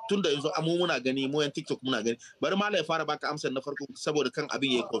farkon tunda yanzu mu muna gani mu yan TikTok muna gani. Bari malam ya fara baka amsar na farko saboda kan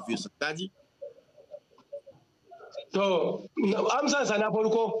abin yayi confuse. Kaji? To, amsansa na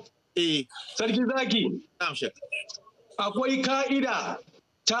farko, Sarki Zaki, akwai ka'ida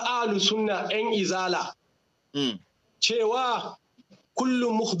ta alu sunna 'yan izala, cewa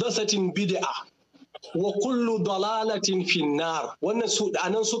kullu muhdasatin bid'a wa kullu dalalatin finnar. Wannan su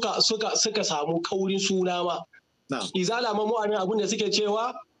anan suka samu kaurin suna ma. Izala ma mu'amin abin da suke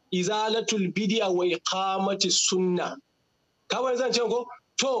cewa izalatul bid'a wa iqamati sunna. Kawai zan ce ko?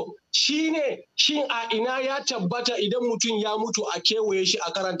 To, shin a ina ya tabbata idan mutum ya mutu a kewaye shi a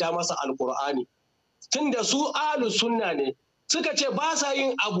karanta masa alkur'ani. Tunda su alu sunna ne, suka ce ba sa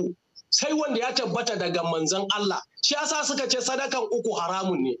yin abu sai wanda ya tabbata daga manzon Allah. Shi yasa suka ce sadakan 3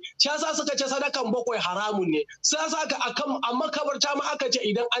 haramun ne, shi yasa suka ce sadakan 7 haramun ne, shi yasa a makabarta ma aka ce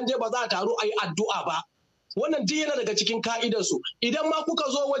idan an je ba za a taru a yi addu'a ba. Wannan duk yana daga cikin ka'idarsu. Idan ma kuka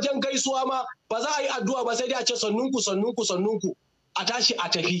zo wajen gaisuwa ma ba za a yi addu'a ba sai dai a ce sannunku. A tashi a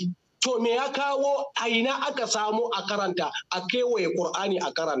tafi. To me ya kawo a ina aka samu a karanta a kewaye Qur'ani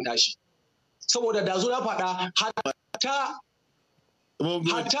a karanta shi. Saboda da na faɗa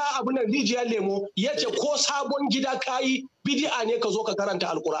hatta abin da rijiyar lemo ya ce ko sabon gida kayi bid'a ne ka zo ka karanta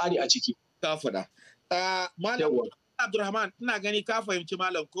alkur'ani a ciki. Ka faɗa. Malam Abdulrahman ina gani ka fahimci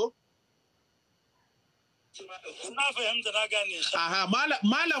malam ko? Na fahimta na gane shi.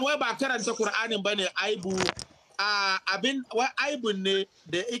 Malam wai ba karanta Qur'anin bane aibu. Aibun ne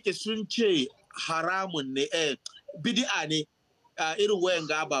da yake sun ce haramun ne bid'a ne irin wayan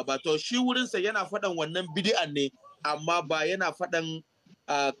gaba ba to shi wurinsa yana faɗan wannan bid'an ne amma ba yana faɗan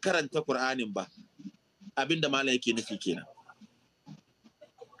karanta Qur'anin ba abinda malam yake nufi kenan.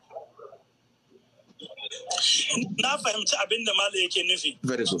 Na fahimci abinda malam yake nufi.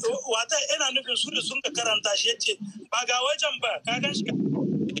 Very good. Wata ina nufin su da sun ka karanta shi yace ba ga wajen ba ka gan shi.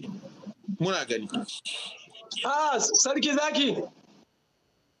 Muna gani. Sarki Zaki.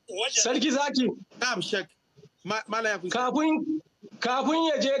 Sarki Zaki. Na'am Sheikh. Kafin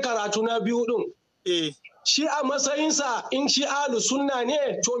ya je karatu na biyu din. Shi a matsayinsa in shi alu sunna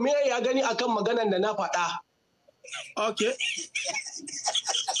ne to me ya gani akan maganan da na faɗa. Okay.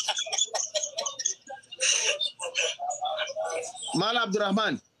 Malam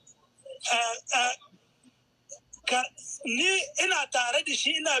Abdulrahman. Ni ina tare da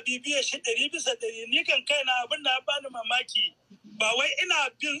shi ina bibiya shi 100%. Ni kan kaina abin da bani mamaki ba wai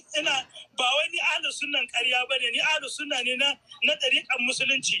ba wai ni ahlus sunnan ƙarya bane ni ahlus sunna ne na ɗariƙan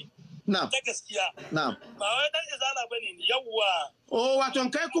musulunci. Na'am. Ta gaskiya. Na'am. Ba wai dan izala bane ni yawwa. Oh wato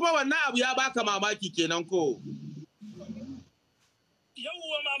kai kuma wannan abu ya baka mamaki kenan ko?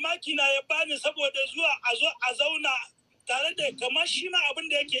 Yawwa mamaki na ya bani saboda zuwa a zo a zauna tare da kamar shi ma abin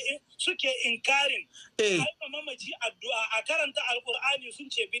da yake suke inkarin haifa mamaci addu'a a karanta alkur'ani sun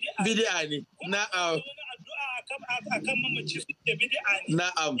ce bid'a ne na'am addu'a akan mamaci sun ce bid'a ne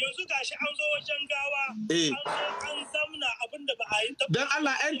na'am yanzu gashi an zo wajen gawa an zamna abin da ba a yi dan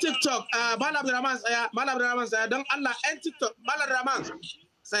Allah ɗan TikTok Malam Abdulrahman tsaya don Allah ɗan TikTok Malam Abdulrahman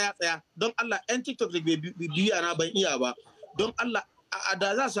tsaya don Allah ɗan TikTok da bibiya na ban iya ba don Allah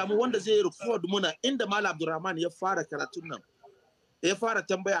da za a samu wanda zai record muna inda Malam Abdulrahman ya fara karatun nan ya fara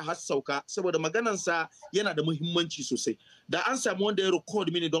tambaya har sauka saboda maganansa yana da muhimmanci sosai. Da an samu wanda ya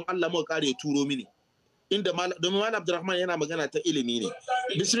record mini don Allah mu kare ya turo mini. Inda domin Malam Abdulrahman yana magana ta ilimi ne.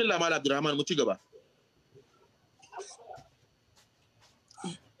 Bismillah Malam Abdulrahman mu ci gaba.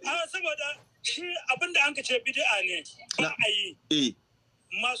 Saboda shi abinda an ka ce bid'a ne ba a yi.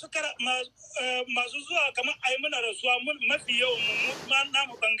 Masu zuwa kamar a yi mana rasuwa mafi yawan mu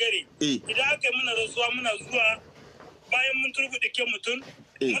namu bangare. Idan aka yi mana rasuwa muna zuwa bayan mun turbuɗe mutum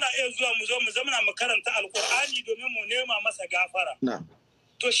muna iya zuwa mu zo mu zamana mu karanta alkur'ani domin mu nema masa gafara.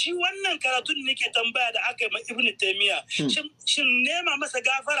 To shi wannan karatun ne ke tambaya da aka yi ma Ibnu Taimiyya. Shin nema masa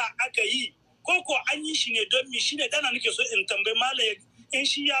gafara aka yi ko an yi shi ne don mi shi ne dana nake so in tambayi malam in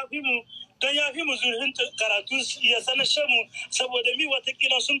shi ya fi mu don ya fi mu zurfin karatu ya sanar mu saboda mi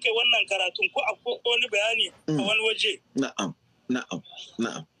watakila sun kai wannan karatun ko a wani bayani a wani waje.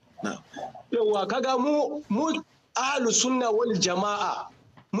 Na'am. Yawwa kaga mu ahlus sunna wal jama'a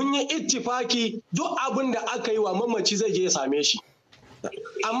mun yi ittifaki duk abin da aka yi wa mamaci zai je ya same shi.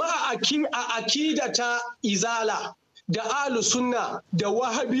 Amma a akida ta izala da ahlus sunna da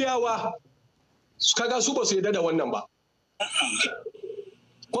wahabiyawa kaga su ba su yarda da wannan ba.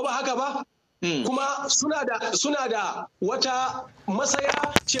 Ko ba haka ba? Kuma suna da wata masaya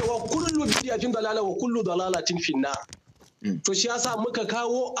cewa kullu bid'atin dalala wa kullu dalalatin finna. To shi yasa muka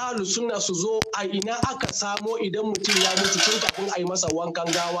kawo ahlus sunna su zo a ina aka samo idan mutum ya mutu tun kafin a yi masa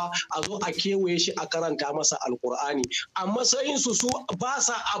wankan gawa a zo a kewaye shi a karanta masa alkur'ani a matsayin su ba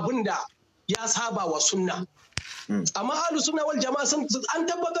sa abin da ya saba wa sunna. Amma ahlus sunna wal jama'a an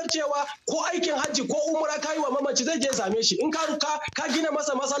tabbatar cewa ko aikin hajji ko umra kai wa mamaci zai je same shi in ka gina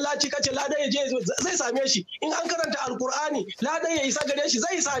masa masallaci kace ladan ya je zai same shi in an karanta alqur'ani ladan ya isa gare shi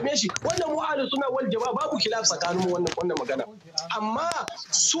zai same shi wannan mu ahlus sunna wal jama'a babu khilaf tsakanin mu wannan magana. Amma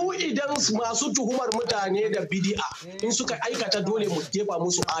su idan masu tuhumar mutane da bid'a in suka aikata dole mu jefa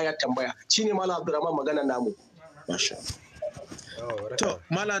musu ayat tambaya shine malam Abdurrahman magana namu. Masha To,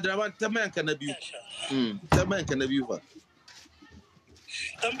 Malam Abdurrahman tambayanka na biyu. Tambayanka na biyu fa.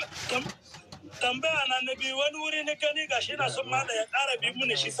 Tambaya na biyu wani wuri na gani gashi na son Malam ya ƙara bi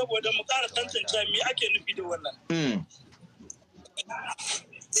mu shi saboda mu ƙara tantance me ake nufi da wannan.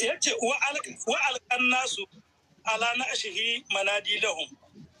 Yace wa alƙan nasu ala na ashihi manadi lahum.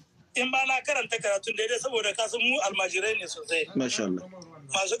 In ba na karanta karatun daidai saboda ka san mu almajirai ne sosai. Masha Allah.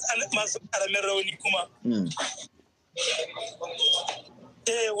 Masu ƙaramin rauni kuma.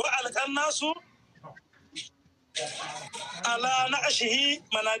 Wa alƙan nasu ala na ashihi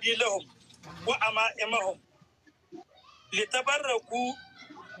manadi lahum wa ama'imahum litabarraku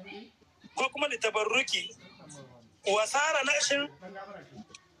ko kuma litabarruki wa sara nashin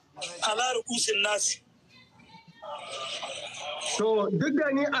ala rukusin nasi. To duk da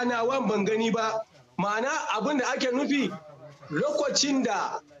ni a nawan ban gani ba ma'ana abin da ake nufi lokacin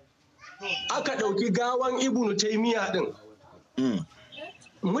da aka ɗauki gawan Ibnu Taimiyya ɗin.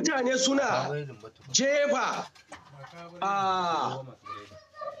 Mutane suna jefa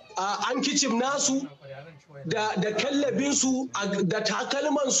an kicim nasu da kallabinsu da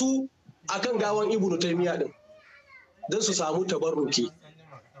takalmansu a kan gawan Ibnu Taimiyya ɗin don su samu tabarruki.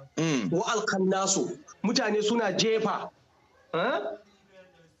 Wa alkan nasu mutane suna jefa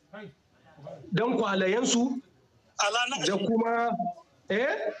don kwalayensu da kuma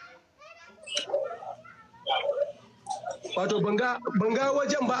wato banga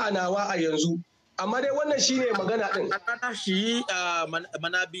wajen ba a nawa a yanzu amma dai wannan shine magana din ana shi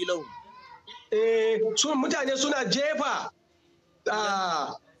manabilau sun mutane suna jefa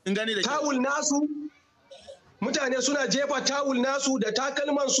tawul nasu mutane suna jefa tawul nasu da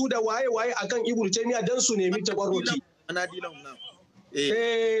takalman su da waye akan Ibnu Taimiyya don su nemi tabarruki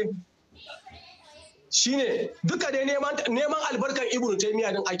shine duka dai neman albarkar Ibnu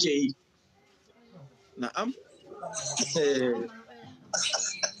Taimiyya din ake yi. Na'am.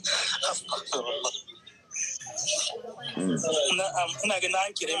 Ina ganin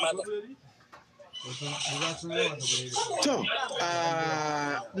an kire malam. To,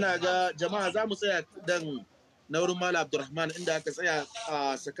 ina ga jama'a za mu tsaya dan na wurin Malam Abdulrahman inda aka tsaya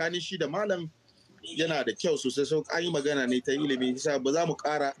a tsakanin shi da malam yana da kyau sosai sau an yi magana ne ta ilimi ba za mu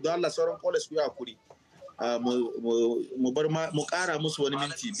kara don Allah sauran kolas ku yi hakuri. Mu kara musu wani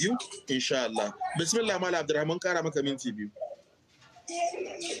minti biyu insha Allah. Bismillah Malam Abdulrahman kara maka minti biyu.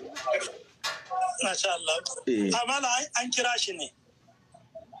 Masha Allah. Amma an kira shi ne.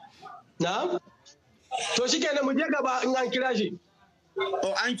 Na? To shi kenan mu je gaba in an kira shi.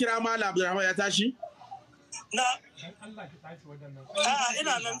 Oh an kira Malam Abdulrahman ya tashi? Na.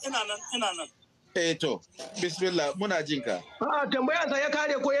 Ina nan. To bismillah muna jinka. Tambayansa ya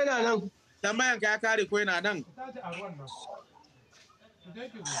kare ko yana nan? Tambayanka ya kare ko yana nan?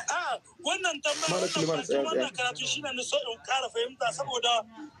 wannan tambaya wannan karatu shi ne so in kara fahimta saboda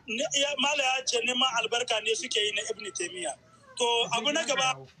mala ya ce neman albarka ne suke yi na Ibn Taimiyya. To abu na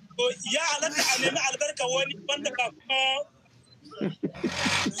gaba ya halatta a nemi albarka wani wanda ba kuma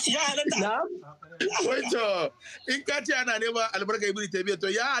ya halatta. Wato in ka ce ana neman albarka Ibn Taimiyya to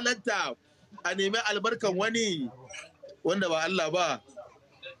ya halatta a nemi albarkan wani wanda ba Allah ba.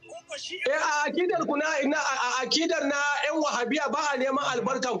 A akidar kuna a akidar na ƴan wahabiya ba a neman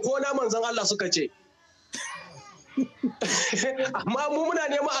albarkan ko na manzon Allah suka ce. Amma mu muna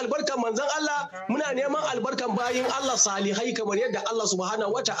neman albarkan manzon Allah, muna neman albarkan bayin Allah salihai kamar yadda Allah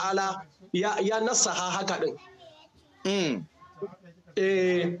subhanahu wata'ala ya nassaha haka din.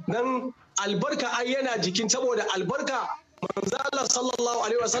 Dan albarka ai yana jikin saboda albarka manzo Allah sallallahu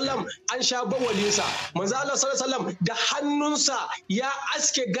alaihi wasallam an sha bawalinsa. Manzo Allah sallallahu alaihi wasallam da hannunsa ya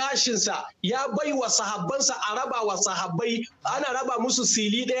aske gashinsa ya bai wa sahabbansa a raba wa sahabbai, ana raba musu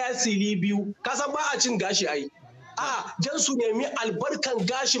sili ɗaya sili biyu. Kasan ba a cin gashi ai. Jan su nemi albarkan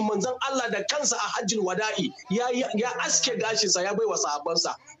gashin manzon Allah da kansa a hajjin wada'i ya aske gashinsa ya bai wa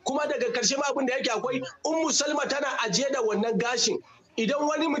sahabbansa. Kuma daga karshe ma abin da yake akwai Ummu Salma tana ajiye da wannan gashin. Idan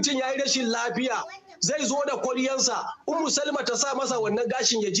wani mutum ya yi rashin lafiya zai zo da kwalyansa, Ummu Salma ta sa masa wannan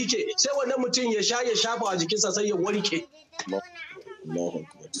gashin ya jike, sai wannan mutum ya shafa a jikinsa sai ya warke.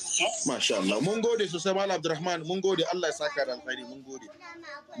 Masha Allah, mun gode sosai Malam Abdulrahman, mun gode, Allah ya saka da alkhairi,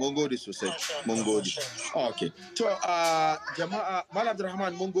 mun gode sosai, mun gode. Okay, to jama'a Malam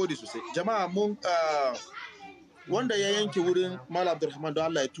Abdulrahman mun gode sosai. Jama'a mun wanda ya yanke wurin Malam Abdulrahman don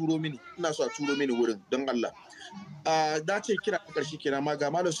Allah ya turo mini, ina so a turo mini wurin don Allah. Da ce kira a ƙarshe kenan ma ga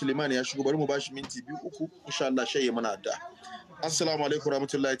Malam Suleiman ya shigo, bari mu bashi minti 2-3 insha Allah shi ya mana da. Assalamu alaikum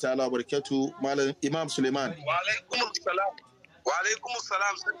warahmatullahi ta'ala wabarakatuh. Malam Imam Suleiman. Wa alaikum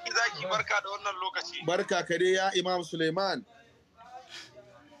salam. Sarki zaki barka da wannan lokaci. Barka ka dai ya Imam Suleiman.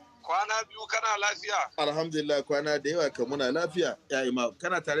 Kwana biyu kana lafiya? Alhamdulillah kwana da yawa kan muna lafiya ya Imam.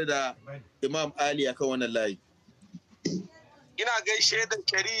 Kana tare da Imam Ali akan wannan layi. Ina gaishe da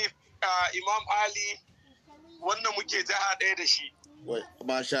Sharif Imam Ali wanda muke jaha ɗaya da shi.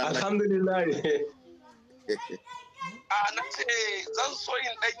 Masha Allah. Alhamdulillah. Na ce zan so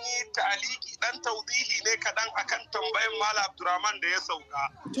in ɗan yi ta'aliki ɗan taudihi ne kaɗan akan tambayin Malam Abdurrahman da ya sauka.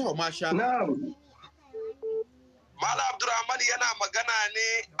 To, masha Allah. Malam Abdurrahman yana magana ne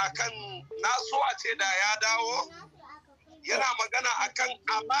akan nasuwa ce da ya dawo. Yana magana akan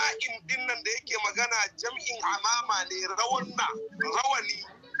ama'in din nan da yake magana jam'in amama ne rawani.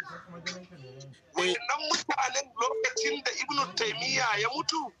 Wannan mutanen lokacin da Ibnu Taimiyya ya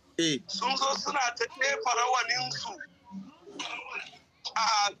mutu sun zo suna ta jefa rawaninsu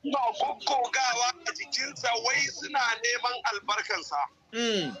suna goggogawa a jikinsa wai suna neman albarkansa.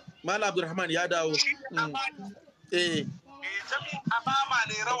 Malam Abdulrahman ya dawo. Jami'in amama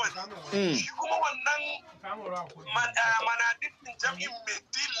ne rawani. Shi kuma wannan manadikin jami'in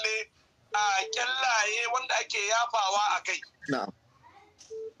medil ne a kyallaye wanda ake yafawa a kai.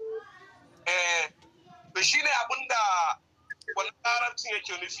 Da shi ne abin da wani larabcin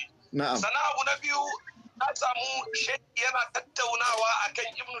yake nufi. Sannan abu na biyu na samu sheki yana tattaunawa akan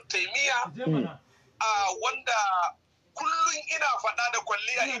Ibnu Taimiyya wanda kullum ina faɗa da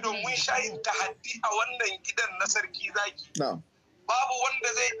kwalli a idon mun shayin tahaddi a wannan gidan na sarki zaki. Babu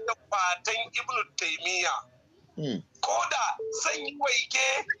wanda zai iya fatan Ibnu Taimiyya. Ko da zan yi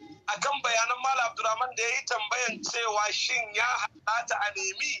waige akan bayanan Malam Abdulrahman da ya yi tambayan cewa shin ya haɗata a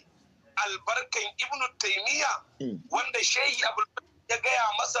nemi albarkan Ibnu Taimiyya wanda shehi Abul ya gaya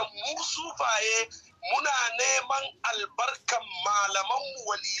masa mu sufaye muna neman albarkan malamanmu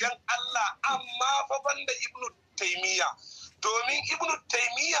waliyan Allah amma fa banda Ibnu Taimiyya, domin Ibnu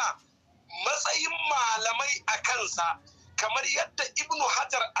Taimiyya matsayin malamai a kansa kamar yadda Ibnu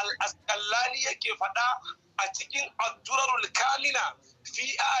Hajar al-Asqalani yake faɗa a cikin Ad-Durarul Kamina fi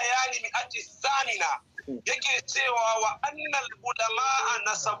ayani mi'ati thamina yake cewa wa annal ulama'a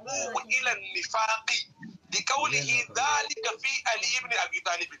nasabuhu ila nifaqi bi qawlihi dhalika fi Ali ibn Abi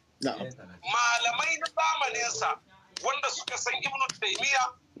Talib. Malamai na zamaninsa wanda suka san Ibnu Taimiyya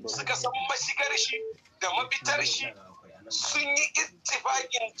suka san mashigar shi da mafitar shi sun yi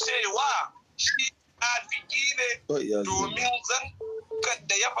ittifaƙin cewa shi nafiki ne domin zankan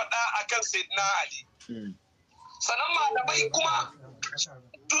da ya faɗa akan Sayyidina Ali. Sannan malamai kuma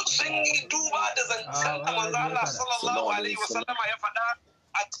sun yi duba da zancen da manzo Allah sallallahu alaihi wasallama ya faɗa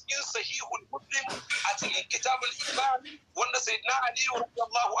a cikin sahihul muslim a cikin kitabul iman wanda sayyidina Ali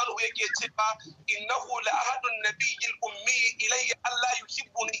radiyallahu anhu yake cewa innahu la ahadun nabiyil ummi ilayya alla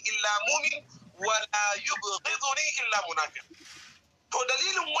yuhibbuni illa mu'min wa la yubghiduni illa munafiq. To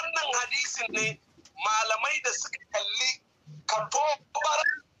dalilin wannan hadisin ne malamai da suka kalli kato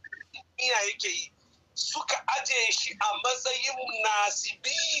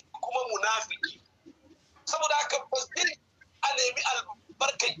zindi kuma munafiki. Saboda haka ba zai a nemi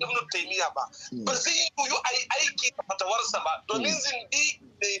albarkan Ibnu Taimiyya ba, ba zai yi a yi aiki da fatawarsa ba, domin zindi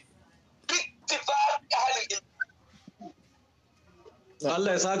ne bittifaqi ahlul ilm.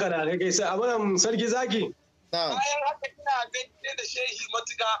 Allah ya saka da alheri sai abunan sarki zaki. Bayan haka ina gaishe da shehi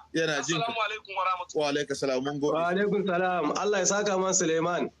matuka. Yana jin. Assalamu alaikum wa rahmatullahi. Wa alaikum salam, mun gode. Wa alaikum salam. Allah ya saka man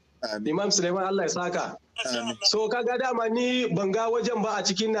Suleiman. Imam Suleiman Allah ya saka. So kaga dama ni ban ga wajen ba a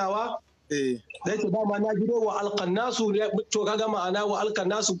cikin nawa. Da ke dama na gido wa alqannasu to kaga ma'ana wa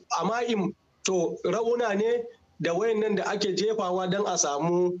alqannasu amma to rauna ne da wayannan da ake jefawa don a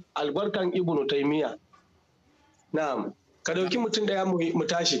samu albarkan Ibnu Taimiyya. Na'am. Ka dauki mutum daya mu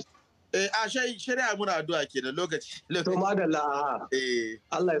tashi. A shari'a muna addu'a kenan lokaci. To madalla.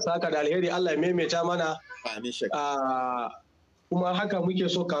 Allah ya saka da alheri, Allah ya maimaita mana. Amin shek. Kuma haka muke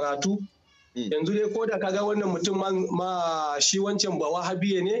so karatu. Yanzu dai ko da kaga wannan mutum ma shi wancan ba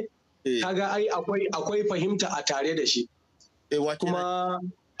wahabiye ne, kaga ai akwai fahimta a tare da shi. Kuma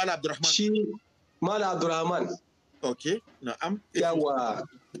shi Mala Abdurrahman. Okay, na'am. Yawa.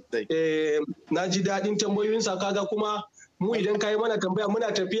 Na ji daɗin tambayoyinsa kaga kuma mu idan ka yi mana tambaya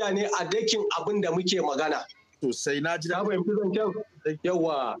muna tafiya ne a dakin abin da muke magana. Sosai na ji daɗin.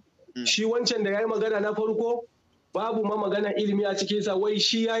 Yawa. Shi wancan da ya yi magana na farko babu ma magana ilimi a cikinsa wai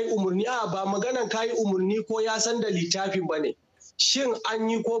shi ya yi umarni ba maganan ka yi umarni ko ya san da littafin ba ne. Shin an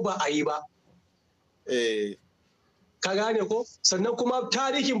yi ko ba a yi ba. Ka gane ko? Sannan kuma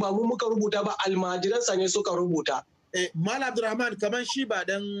tarihin ba mu muka rubuta ba almajiransa ne suka rubuta. Mal Abdurrahman kamar shi ba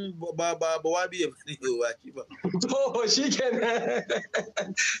dan ba wabi ya ba. To shi kenan.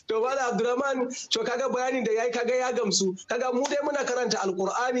 To Mal Abdurrahman to kaga bayanin da yayi kaga ya gamsu. Kaga mu dai muna karanta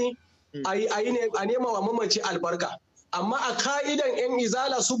Alkur'ani a nema wa mamaci albarka. Amma a ka'idan 'yan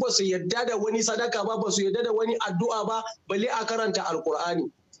izala su ba su yadda da wani sadaka ba su yadda da wani addu'a ba balle a karanta Alkur'ani.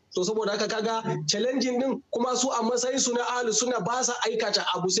 To saboda haka kaga challenging din kuma su a matsayin su na ahlus sunna ba sa aikata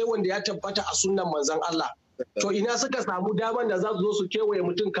abu sai wanda ya tabbata a sunnan manzon Allah. To ina suka samu daman da za su zo su kewaye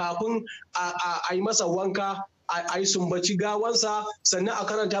mutum kafin a yi masa wanka a yi sumbaci gawansa sannan a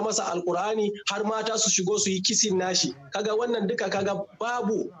karanta masa alkur'ani har mata su shigo su yi kisin nashi kaga wannan duka kaga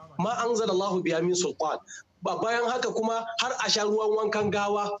babu ma anzalallahu biya min sultan bayan haka kuma har a sha ruwan wankan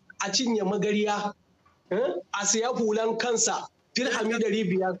gawa a cinye magariya a siya hulan kansa dirhami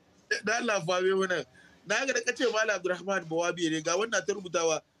 500. Da Allah fa me wannan na ga da kace Malam Abdurrahman Bawabi ne ga wannan ta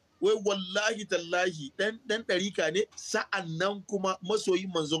rubutawa wai wallahi tallahi dan ɗarika ne sa'an nan kuma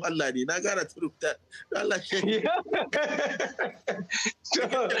masoyin manzon Allah ne na gara ta rubuta Allah shi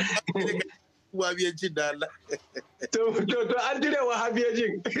wahabiyancin da Allah to an dire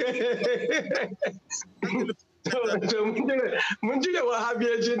wahabiyancin mun jire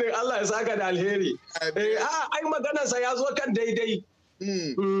wahabiyancin ne Allah ya saka da alheri ai maganarsa ya zo kan daidai.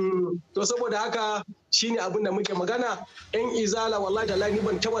 To saboda haka shine abin da muke magana yan izala wallahi tallahi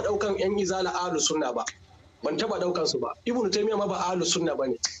ban taba daukan yan izala ahlus sunna ba ban taba daukan su ba Ibnu Taimiyya ma ba ahlus sunna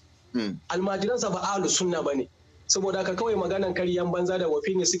bane almajiransa ba ahlus sunna bane saboda haka kawai maganan kariyan banza da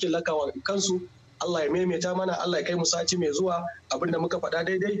wafi ne suke lakawa kansu. Allah ya maimaita mana Allah ya kai mu sati mai zuwa abin da muka faɗa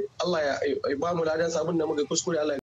daidai Allah ya ba mu ladan abin da muka kuskure Allah